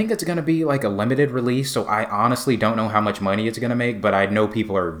 I think it's gonna be like a limited release, so I honestly don't know how much money it's gonna make, but I know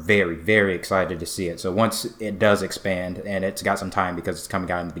people are very, very excited to see it. So once it does expand, and it's got some time because it's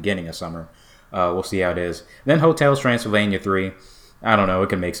coming out in the beginning of summer, we'll see how it is. Then Hotel Transylvania 3. I don't know. It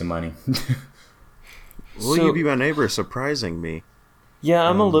can make some money. Will You Be My Neighbor is surprising me. Yeah,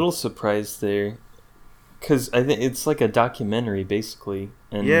 I'm a little surprised there, because I think it's like a documentary basically.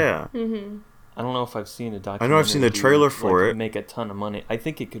 And Yeah. Mm-hmm. I don't know if I've seen a documentary. I know I've seen the trailer for it. Make a ton of money. I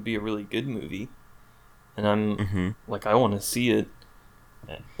think it could be a really good movie, and I'm Mm-hmm. like I want to see it,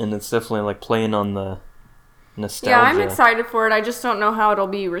 and it's definitely like playing on the nostalgia. Yeah, I'm excited for it. I just don't know how it'll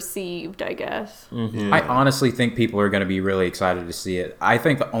be received, I guess. Mm-hmm. I honestly think people are going to be really excited to see it. I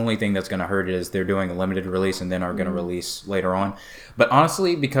think the only thing that's going to hurt it is they're doing a limited release and then are going to release later on. But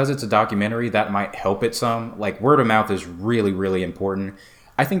honestly, because it's a documentary, that might help it some. Like, word of mouth is really, really important.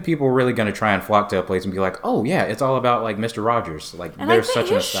 I think people are really going to try and flock to a place and be like, oh, yeah, it's all about, like, Mr. Rogers. Like, And I there's think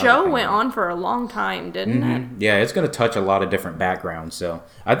such a his nostalgic show thing went there. on for a long time, didn't it? Yeah, it's going to touch a lot of different backgrounds. So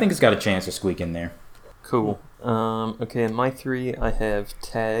I think it's got a chance to squeak in there. Cool. Okay, in my three, I have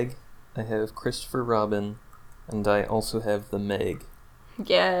Tag, I have Christopher Robin, and I also have The Meg.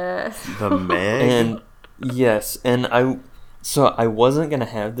 Yes. The Meg? And yes, and I wasn't gonna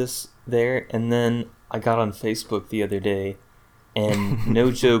have this there, and then I got on Facebook the other day, and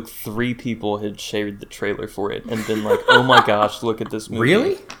no joke, 3 people had shared the trailer for it and been like, "Oh my gosh, look at this movie!"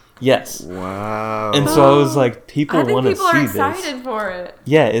 Really? Yes. Wow. And so I was like, people I think want to people are see excited this. for it.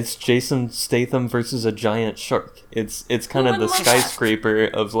 Yeah, it's Jason Statham versus a giant shark. It's kind of the wouldn't like that? skyscraper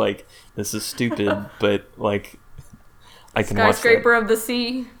of like, this is stupid, but like, I can watch that. Skyscraper of the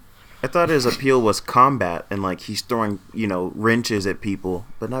sea. I thought his appeal was combat and like he's throwing, wrenches at people,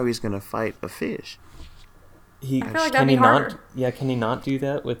 but now he's gonna fight a fish. He, I feel like can that'd he be not? harder. Yeah, can he not do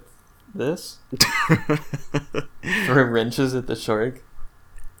that with this? Throw wrenches at the shark.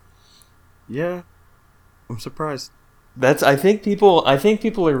 Yeah. I'm surprised. I think people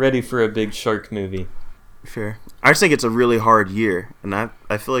are ready for a big shark movie. Fair. I just think it's a really hard year, and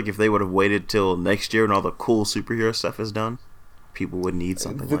I feel like if they would have waited till next year when all the cool superhero stuff is done, people would need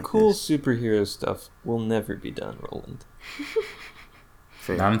something The like cool this. superhero stuff will never be done, Roland.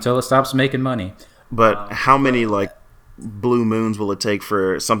 Fair. Not until it stops making money. But how many like blue moons will it take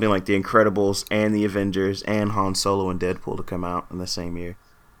for something like The Incredibles and The Avengers and Han Solo and Deadpool to come out in the same year?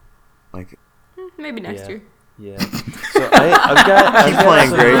 Like, Maybe next year. Yeah. So I've got playing,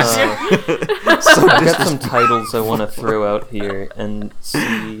 some, Grace. I've got some titles I want to throw out here and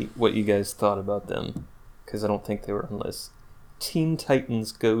see what you guys thought about them, because I don't think they were on lists. Teen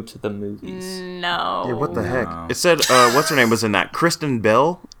Titans Go to the Movies. No. yeah, what the No. heck? It said, what's her name was in that? Kristen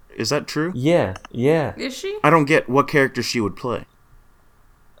Bell? Is that true? Yeah. Is she? I don't get what character she would play.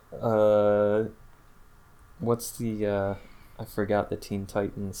 What's the I forgot the Teen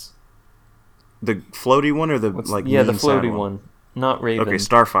Titans. The floaty one or the What's, like? yeah, the mean side floaty one. Not Raven. Okay,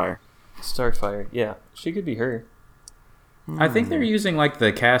 Starfire. Starfire. Yeah, she could be her. I think they're using like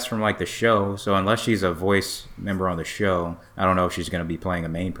the cast from like the show, so unless she's a voice member on the show, I don't know if she's going to be playing a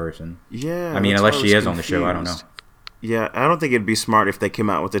main person. Yeah. I mean, that's unless why I she was is on the show, I don't know. confused. Yeah, I don't think it'd be smart if they came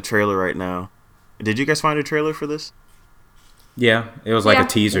out with a trailer right now. Did you guys find a trailer for this? Yeah, it was like Yeah. a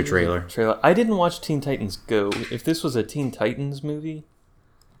teaser trailer. I didn't watch Teen Titans Go. If this was a Teen Titans movie,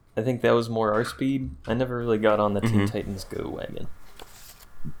 I think that was more our speed. I never really got on the Teen Titans Go wagon.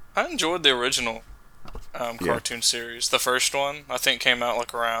 I enjoyed the original cartoon series. The first one, I think, came out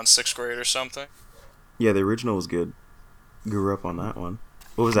like around 6th grade or something. Yeah, the original was good. Grew up on that one.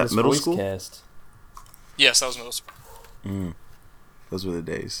 What was that, This middle voice school? cast. Yes, that was middle school. Those were the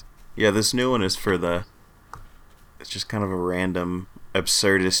days. Yeah, this new one is for the... It's just kind of a random,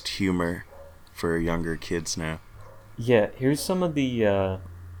 absurdist humor for younger kids now. Yeah, here's some of the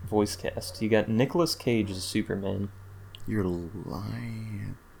voice cast. You got Nicolas Cage as Superman, You're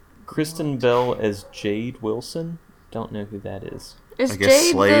lying. Kristen Bell as Jade Wilson. Don't know who that is. Is I guess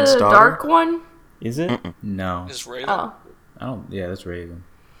Jade Slade's the daughter? dark one? Is it? No, Is Raven? Oh. I don't. Yeah, that's Raven.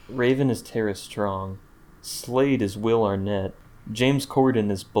 Raven is Tara Strong. Slade is Will Arnett. James Corden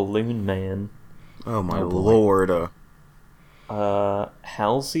is Balloon Man. Oh my Oh, boy. lord.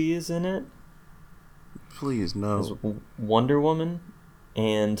 Halsey is in it Please, as no. Wonder Woman.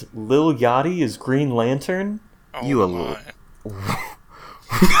 And Lil Yachty is Green Lantern. Oh You a my.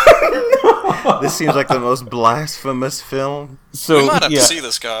 This seems like the most blasphemous film. So We might have yeah, to see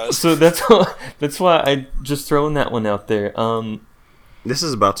this, guys. so that's why I just throwing that one out there. This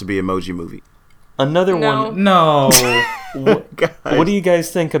is about to be Emoji Movie. Another No. one. No, Guys. What do you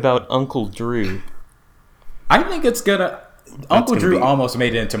guys think about Uncle Drew? I think it's gonna. Uncle gonna Drew be- almost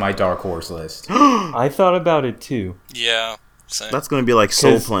made it into my dark horse list. I thought about it too. Yeah, same. That's going to be like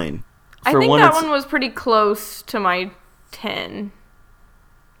Soul 'Cause- Plane. I For think one, that it's- one was pretty close to my 10.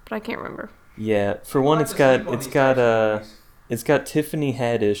 But I can't remember. Yeah, for one, it's got Tiffany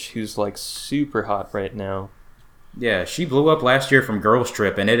Haddish, who's like super hot right now. Yeah, she blew up last year from Girls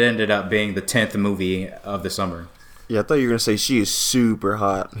Trip, and it ended up being the 10th movie of the summer. Yeah, I thought you were going to say she is super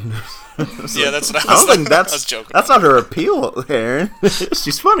hot. Yeah, that's what I don't think I was that's joking. that's not her appeal, Aaron.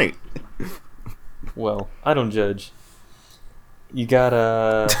 She's funny. Well, I don't judge. You got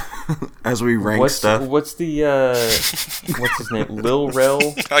As we rank what's stuff. what's the what's his name? Lil Rel.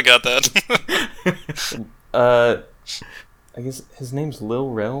 I got that. I guess his name's Lil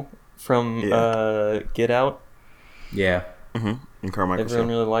Rel from Yeah. Get Out. Yeah, And Carmichael. Everyone Show.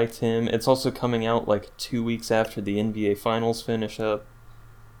 really liked him. It's also coming out like 2 weeks after the NBA Finals finish up.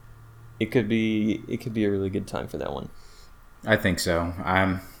 It could be a really good time for that one. I think so.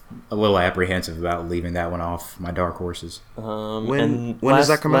 I'm a little apprehensive about leaving that one off my dark horses. And when does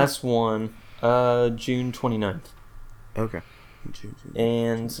that come out? Last one, June 29th. Okay.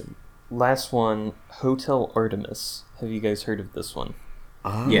 And last one, Hotel Artemis. Have you guys heard of this one?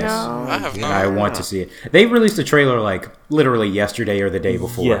 Yes. No. I have And not. I want to see it. They released a trailer like literally yesterday or the day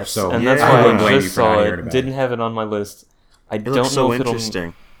before. Yes, so and that's I why wouldn't I blame you just for not saw hearing it. about Didn't have it on my list. I It don't looks know so if it'll.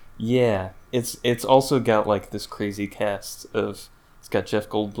 interesting. Yeah, it's also got like this crazy cast of. It's got Jeff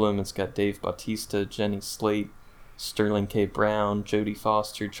Goldblum. It's got Dave Bautista, Jenny Slate, Sterling K. Brown, Jodie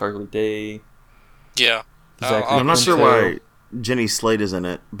Foster, Charlie Day. Yeah. Zachary I'm not sure Quinto. why Jenny Slate is in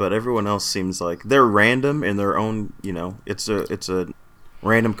it, but everyone else seems like they're random in their own. You know, it's a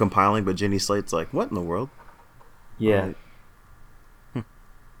random compiling, but Jenny Slate's like, what in the world? Yeah.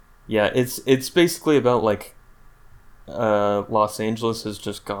 Yeah, it's basically about like Los Angeles has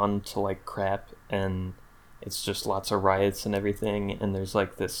just gone to like crap, and it's just lots of riots and everything, and there's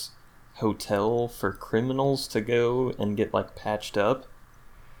like this hotel for criminals to go and get like patched up.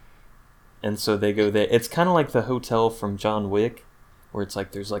 And so they go there. It's kind of like the hotel from John Wick, where it's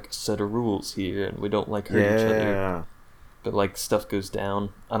like there's like a set of rules here and we don't like hurt each other. Yeah. But like stuff goes down.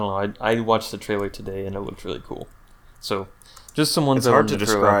 I don't know. I watched the trailer today and it looked really cool. So Just some ones It's I hard wanted to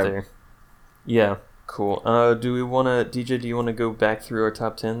to throw out describe. there. Yeah, cool. Do we want to, DJ, do you want to go back through our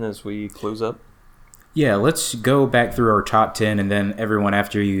top 10 as we close up? Yeah, let's go back through our top 10, and then everyone,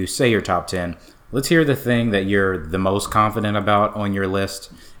 after you say your top 10, let's hear the thing that you're the most confident about on your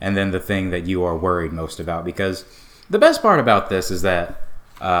list, and then the thing that you are worried most about. Because the best part about this is that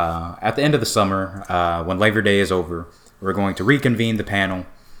at the end of the summer, when Labor Day is over, we're going to reconvene the panel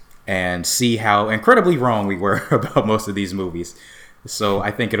and see how incredibly wrong we were about most of these movies. So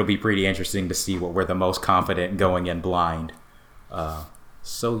I think it'll be pretty interesting to see what we're the most confident going in blind.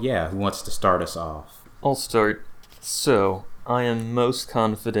 So yeah, who wants to start us off? I'll start. So, I am most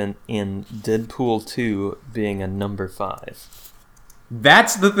confident in Deadpool 2 being a number 5.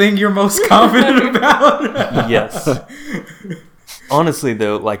 That's the thing you're most confident about? Yes. Honestly,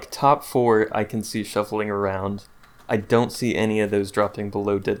 though, like, top 4 I can see shuffling around. I don't see any of those dropping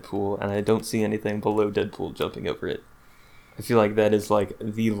below Deadpool, and I don't see anything below Deadpool jumping over it. I feel like that is, like,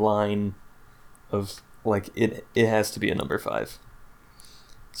 the line of, like, it has to be a number 5.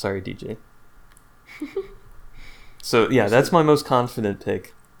 Sorry, DJ. So, yeah, that's my most confident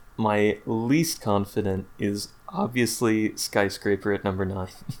pick. My least confident is obviously Skyscraper at number 9.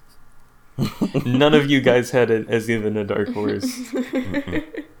 None of you guys had it as even a dark horse.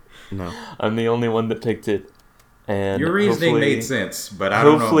 No. I'm the only one that picked it. And Your reasoning made sense, but I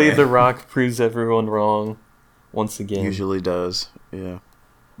don't know. Hopefully man. The Rock proves everyone wrong once again. Usually does. Yeah.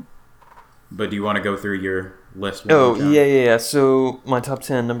 But do you want to go through your list? One Oh, more time? yeah. So, my top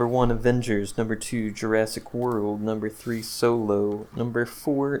 10, number 1, Avengers. Number 2, Jurassic World. Number 3, Solo. Number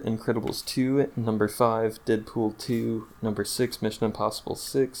 4, Incredibles 2. Number 5, Deadpool 2. Number 6, Mission Impossible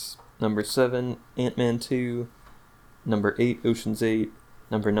 6. Number 7, Ant-Man 2. Number 8, Ocean's 8.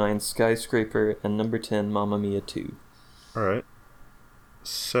 Number 9, Skyscraper. And number 10, Mamma Mia 2. Alright.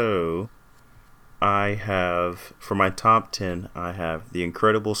 So, I have, for my top 10, I have The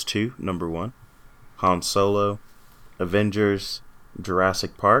Incredibles 2, number 1. Han Solo, Avengers,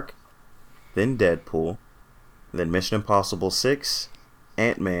 Jurassic Park, then Deadpool, then Mission Impossible 6,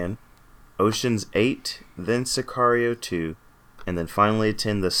 Ant-Man, Ocean's 8, then Sicario 2, and then finally at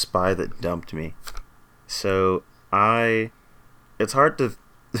 10, The Spy That Dumped Me. So, it's hard to,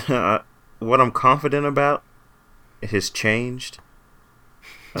 what I'm confident about has changed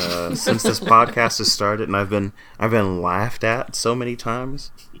since this podcast has started, and I've been laughed at so many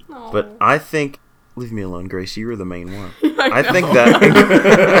times. Aw. But I think, leave me alone, Grace. You were the main one. I think know. that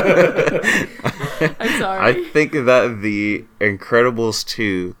I'm sorry. I think that The Incredibles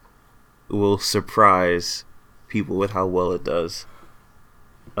 2 will surprise people with how well it does.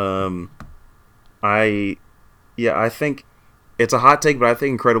 I think it's a hot take, but I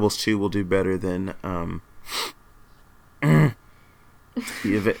think Incredibles 2 will do better than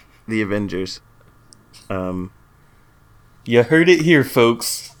the Avengers. You heard it here,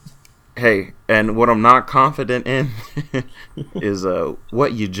 folks. Hey, and what I'm not confident in is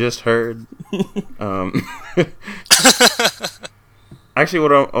what you just heard. Actually,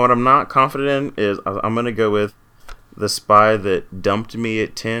 what I'm not confident in is I'm gonna go with The Spy That Dumped Me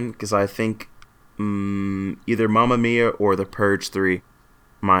at 10, because I think either Mamma Mia or The Purge 3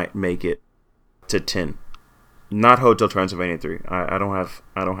 might make it to 10. Not Hotel Transylvania 3. I don't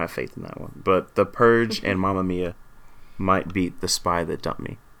have faith in that one. But The Purge and Mamma Mia might beat The Spy That Dumped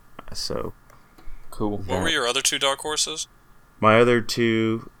Me. So Cool. What were your other 2 dark horses? my other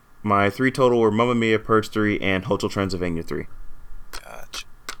 2, my 3 total were Mamma Mia, Purge 3, and Hotel Transylvania 3. Gotcha.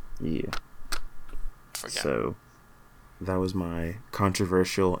 Yeah. Forgot. So that was my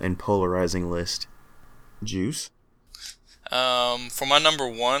controversial and polarizing list. Juice? For my number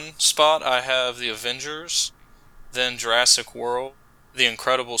 1 spot, I have The Avengers, then Jurassic World, The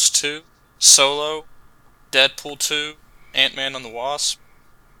Incredibles 2, Solo, Deadpool 2, Ant-Man and the Wasp,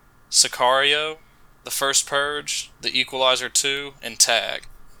 Sicario, The First Purge, The Equalizer 2, and Tag.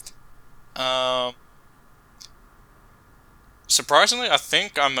 Surprisingly, I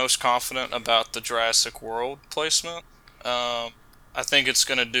think I'm most confident about the Jurassic World placement. I think it's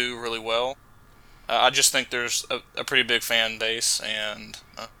going to do really well. I just think there's a pretty big fan base, and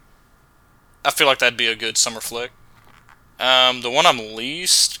I feel like that'd be a good summer flick. The one I'm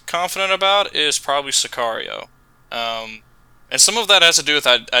least confident about is probably Sicario. And some of that has to do with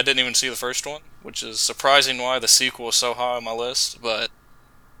I didn't even see the first one, which is surprising why the sequel is so high on my list. But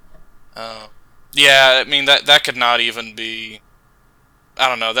yeah, I mean that could not even be. I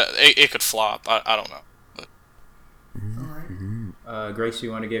don't know, that it could flop. I don't know. But. All right. Grace,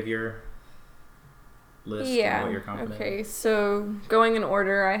 you want to give your list? Yeah. And what you're confident in? Okay, so going in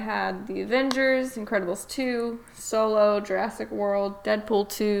order, I had The Avengers, Incredibles 2, Solo, Jurassic World, Deadpool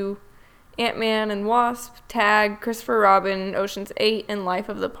 2, Ant-Man and Wasp, Tag, Christopher Robin, Ocean's 8, and Life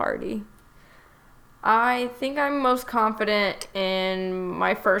of the Party. I think I'm most confident in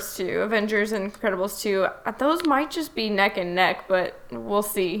my first two, Avengers and Incredibles 2. Those might just be neck and neck, but we'll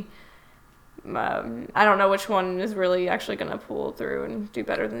see. I don't know which one is really actually going to pull through and do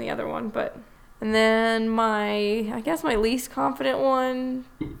better than the other one, but... And then my least confident one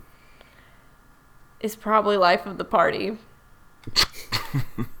is probably Life of the Party.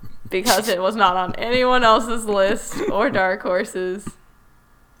 Because it was not on anyone else's list or Dark Horses.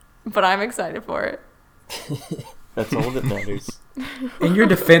 But I'm excited for it. That's all that matters. In your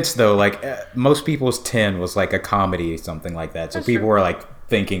defense, though, like most people's 10 was like a comedy, something like that. So That's people true. were like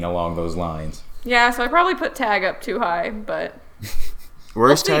thinking along those lines. Yeah, so I probably put Tag up too high, but Where's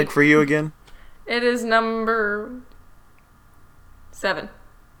We'll see. Tag for you again? it is number 7.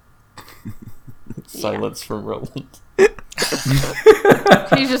 Silence from Roland.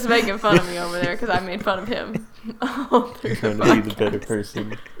 He's just making fun of me over there because I made fun of him all through the Trying to be the podcast. better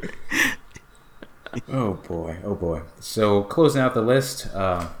person. Oh boy. So closing out the list,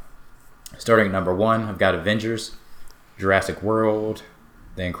 starting at number 1, I've got Avengers, Jurassic World,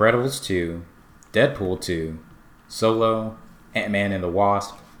 The Incredibles 2, Deadpool 2, Solo, Ant-Man and the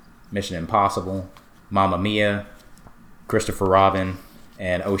Wasp, Mission Impossible, Mamma Mia, Christopher Robin,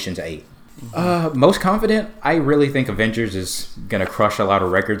 and Ocean's 8. Most confident, I really think Avengers is going to crush a lot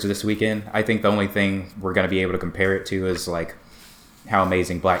of records this weekend. I think the only thing we're going to be able to compare it to is like how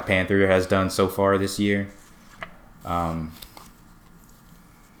amazing Black Panther has done so far this year. The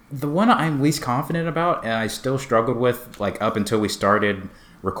one I'm least confident about, and I still struggled with like up until we started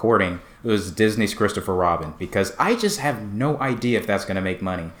recording, was Disney's Christopher Robin, because I just have no idea if that's going to make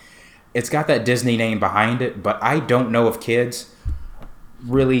money. It's got that Disney name behind it, but I don't know if kids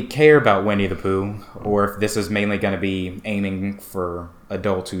really care about Winnie the Pooh, or if this is mainly going to be aiming for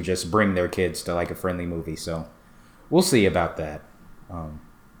adults who just bring their kids to like a friendly movie. So we'll see about that.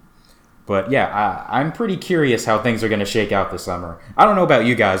 But yeah, I'm pretty curious how things are going to shake out this summer. I don't know about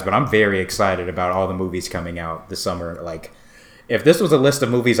you guys, but I'm very excited about all the movies coming out this summer. Like, if this was a list of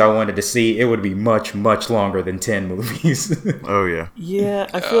movies I wanted to see, it would be much, much longer than 10 movies. Oh, yeah. Yeah,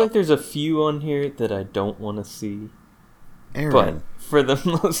 I feel like there's a few on here that I don't want to see. Aaron. But for the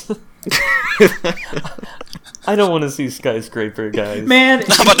most... I don't want to see Skyscraper, guys. Man,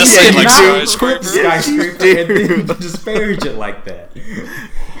 I'm about to say, you like, cannot Skyscraper. put Skyscraper and then disparage it like that.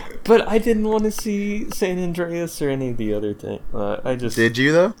 But I didn't want to see San Andreas or any of the other things. Did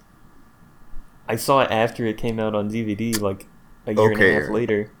you, though? I saw it after it came out on DVD, like a year and Okay, a half Aaron.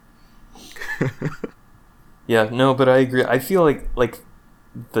 later. Yeah, no, but I agree. I feel like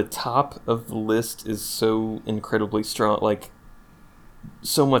the top of the list is so incredibly strong. Like,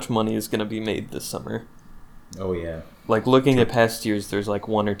 so much money is going to be made this summer. Oh, yeah. Like, looking at past years, there's like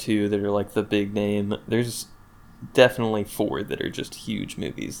 1 or 2 that are like the big name. There's definitely 4 that are just huge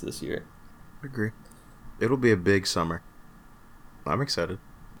movies this year. I agree. It'll be a big summer. I'm excited.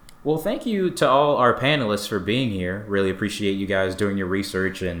 Well, thank you to all our panelists for being here. Really appreciate you guys doing your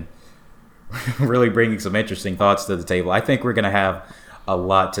research and really bringing some interesting thoughts to the table. I think we're going to have a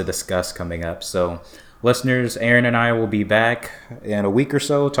lot to discuss coming up. So, listeners, Aaron and I will be back in a week or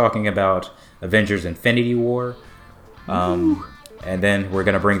so talking about Avengers Infinity War. And then we're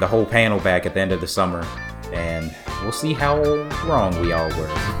going to bring the whole panel back at the end of the summer. And we'll see how wrong we all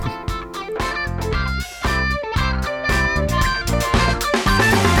were.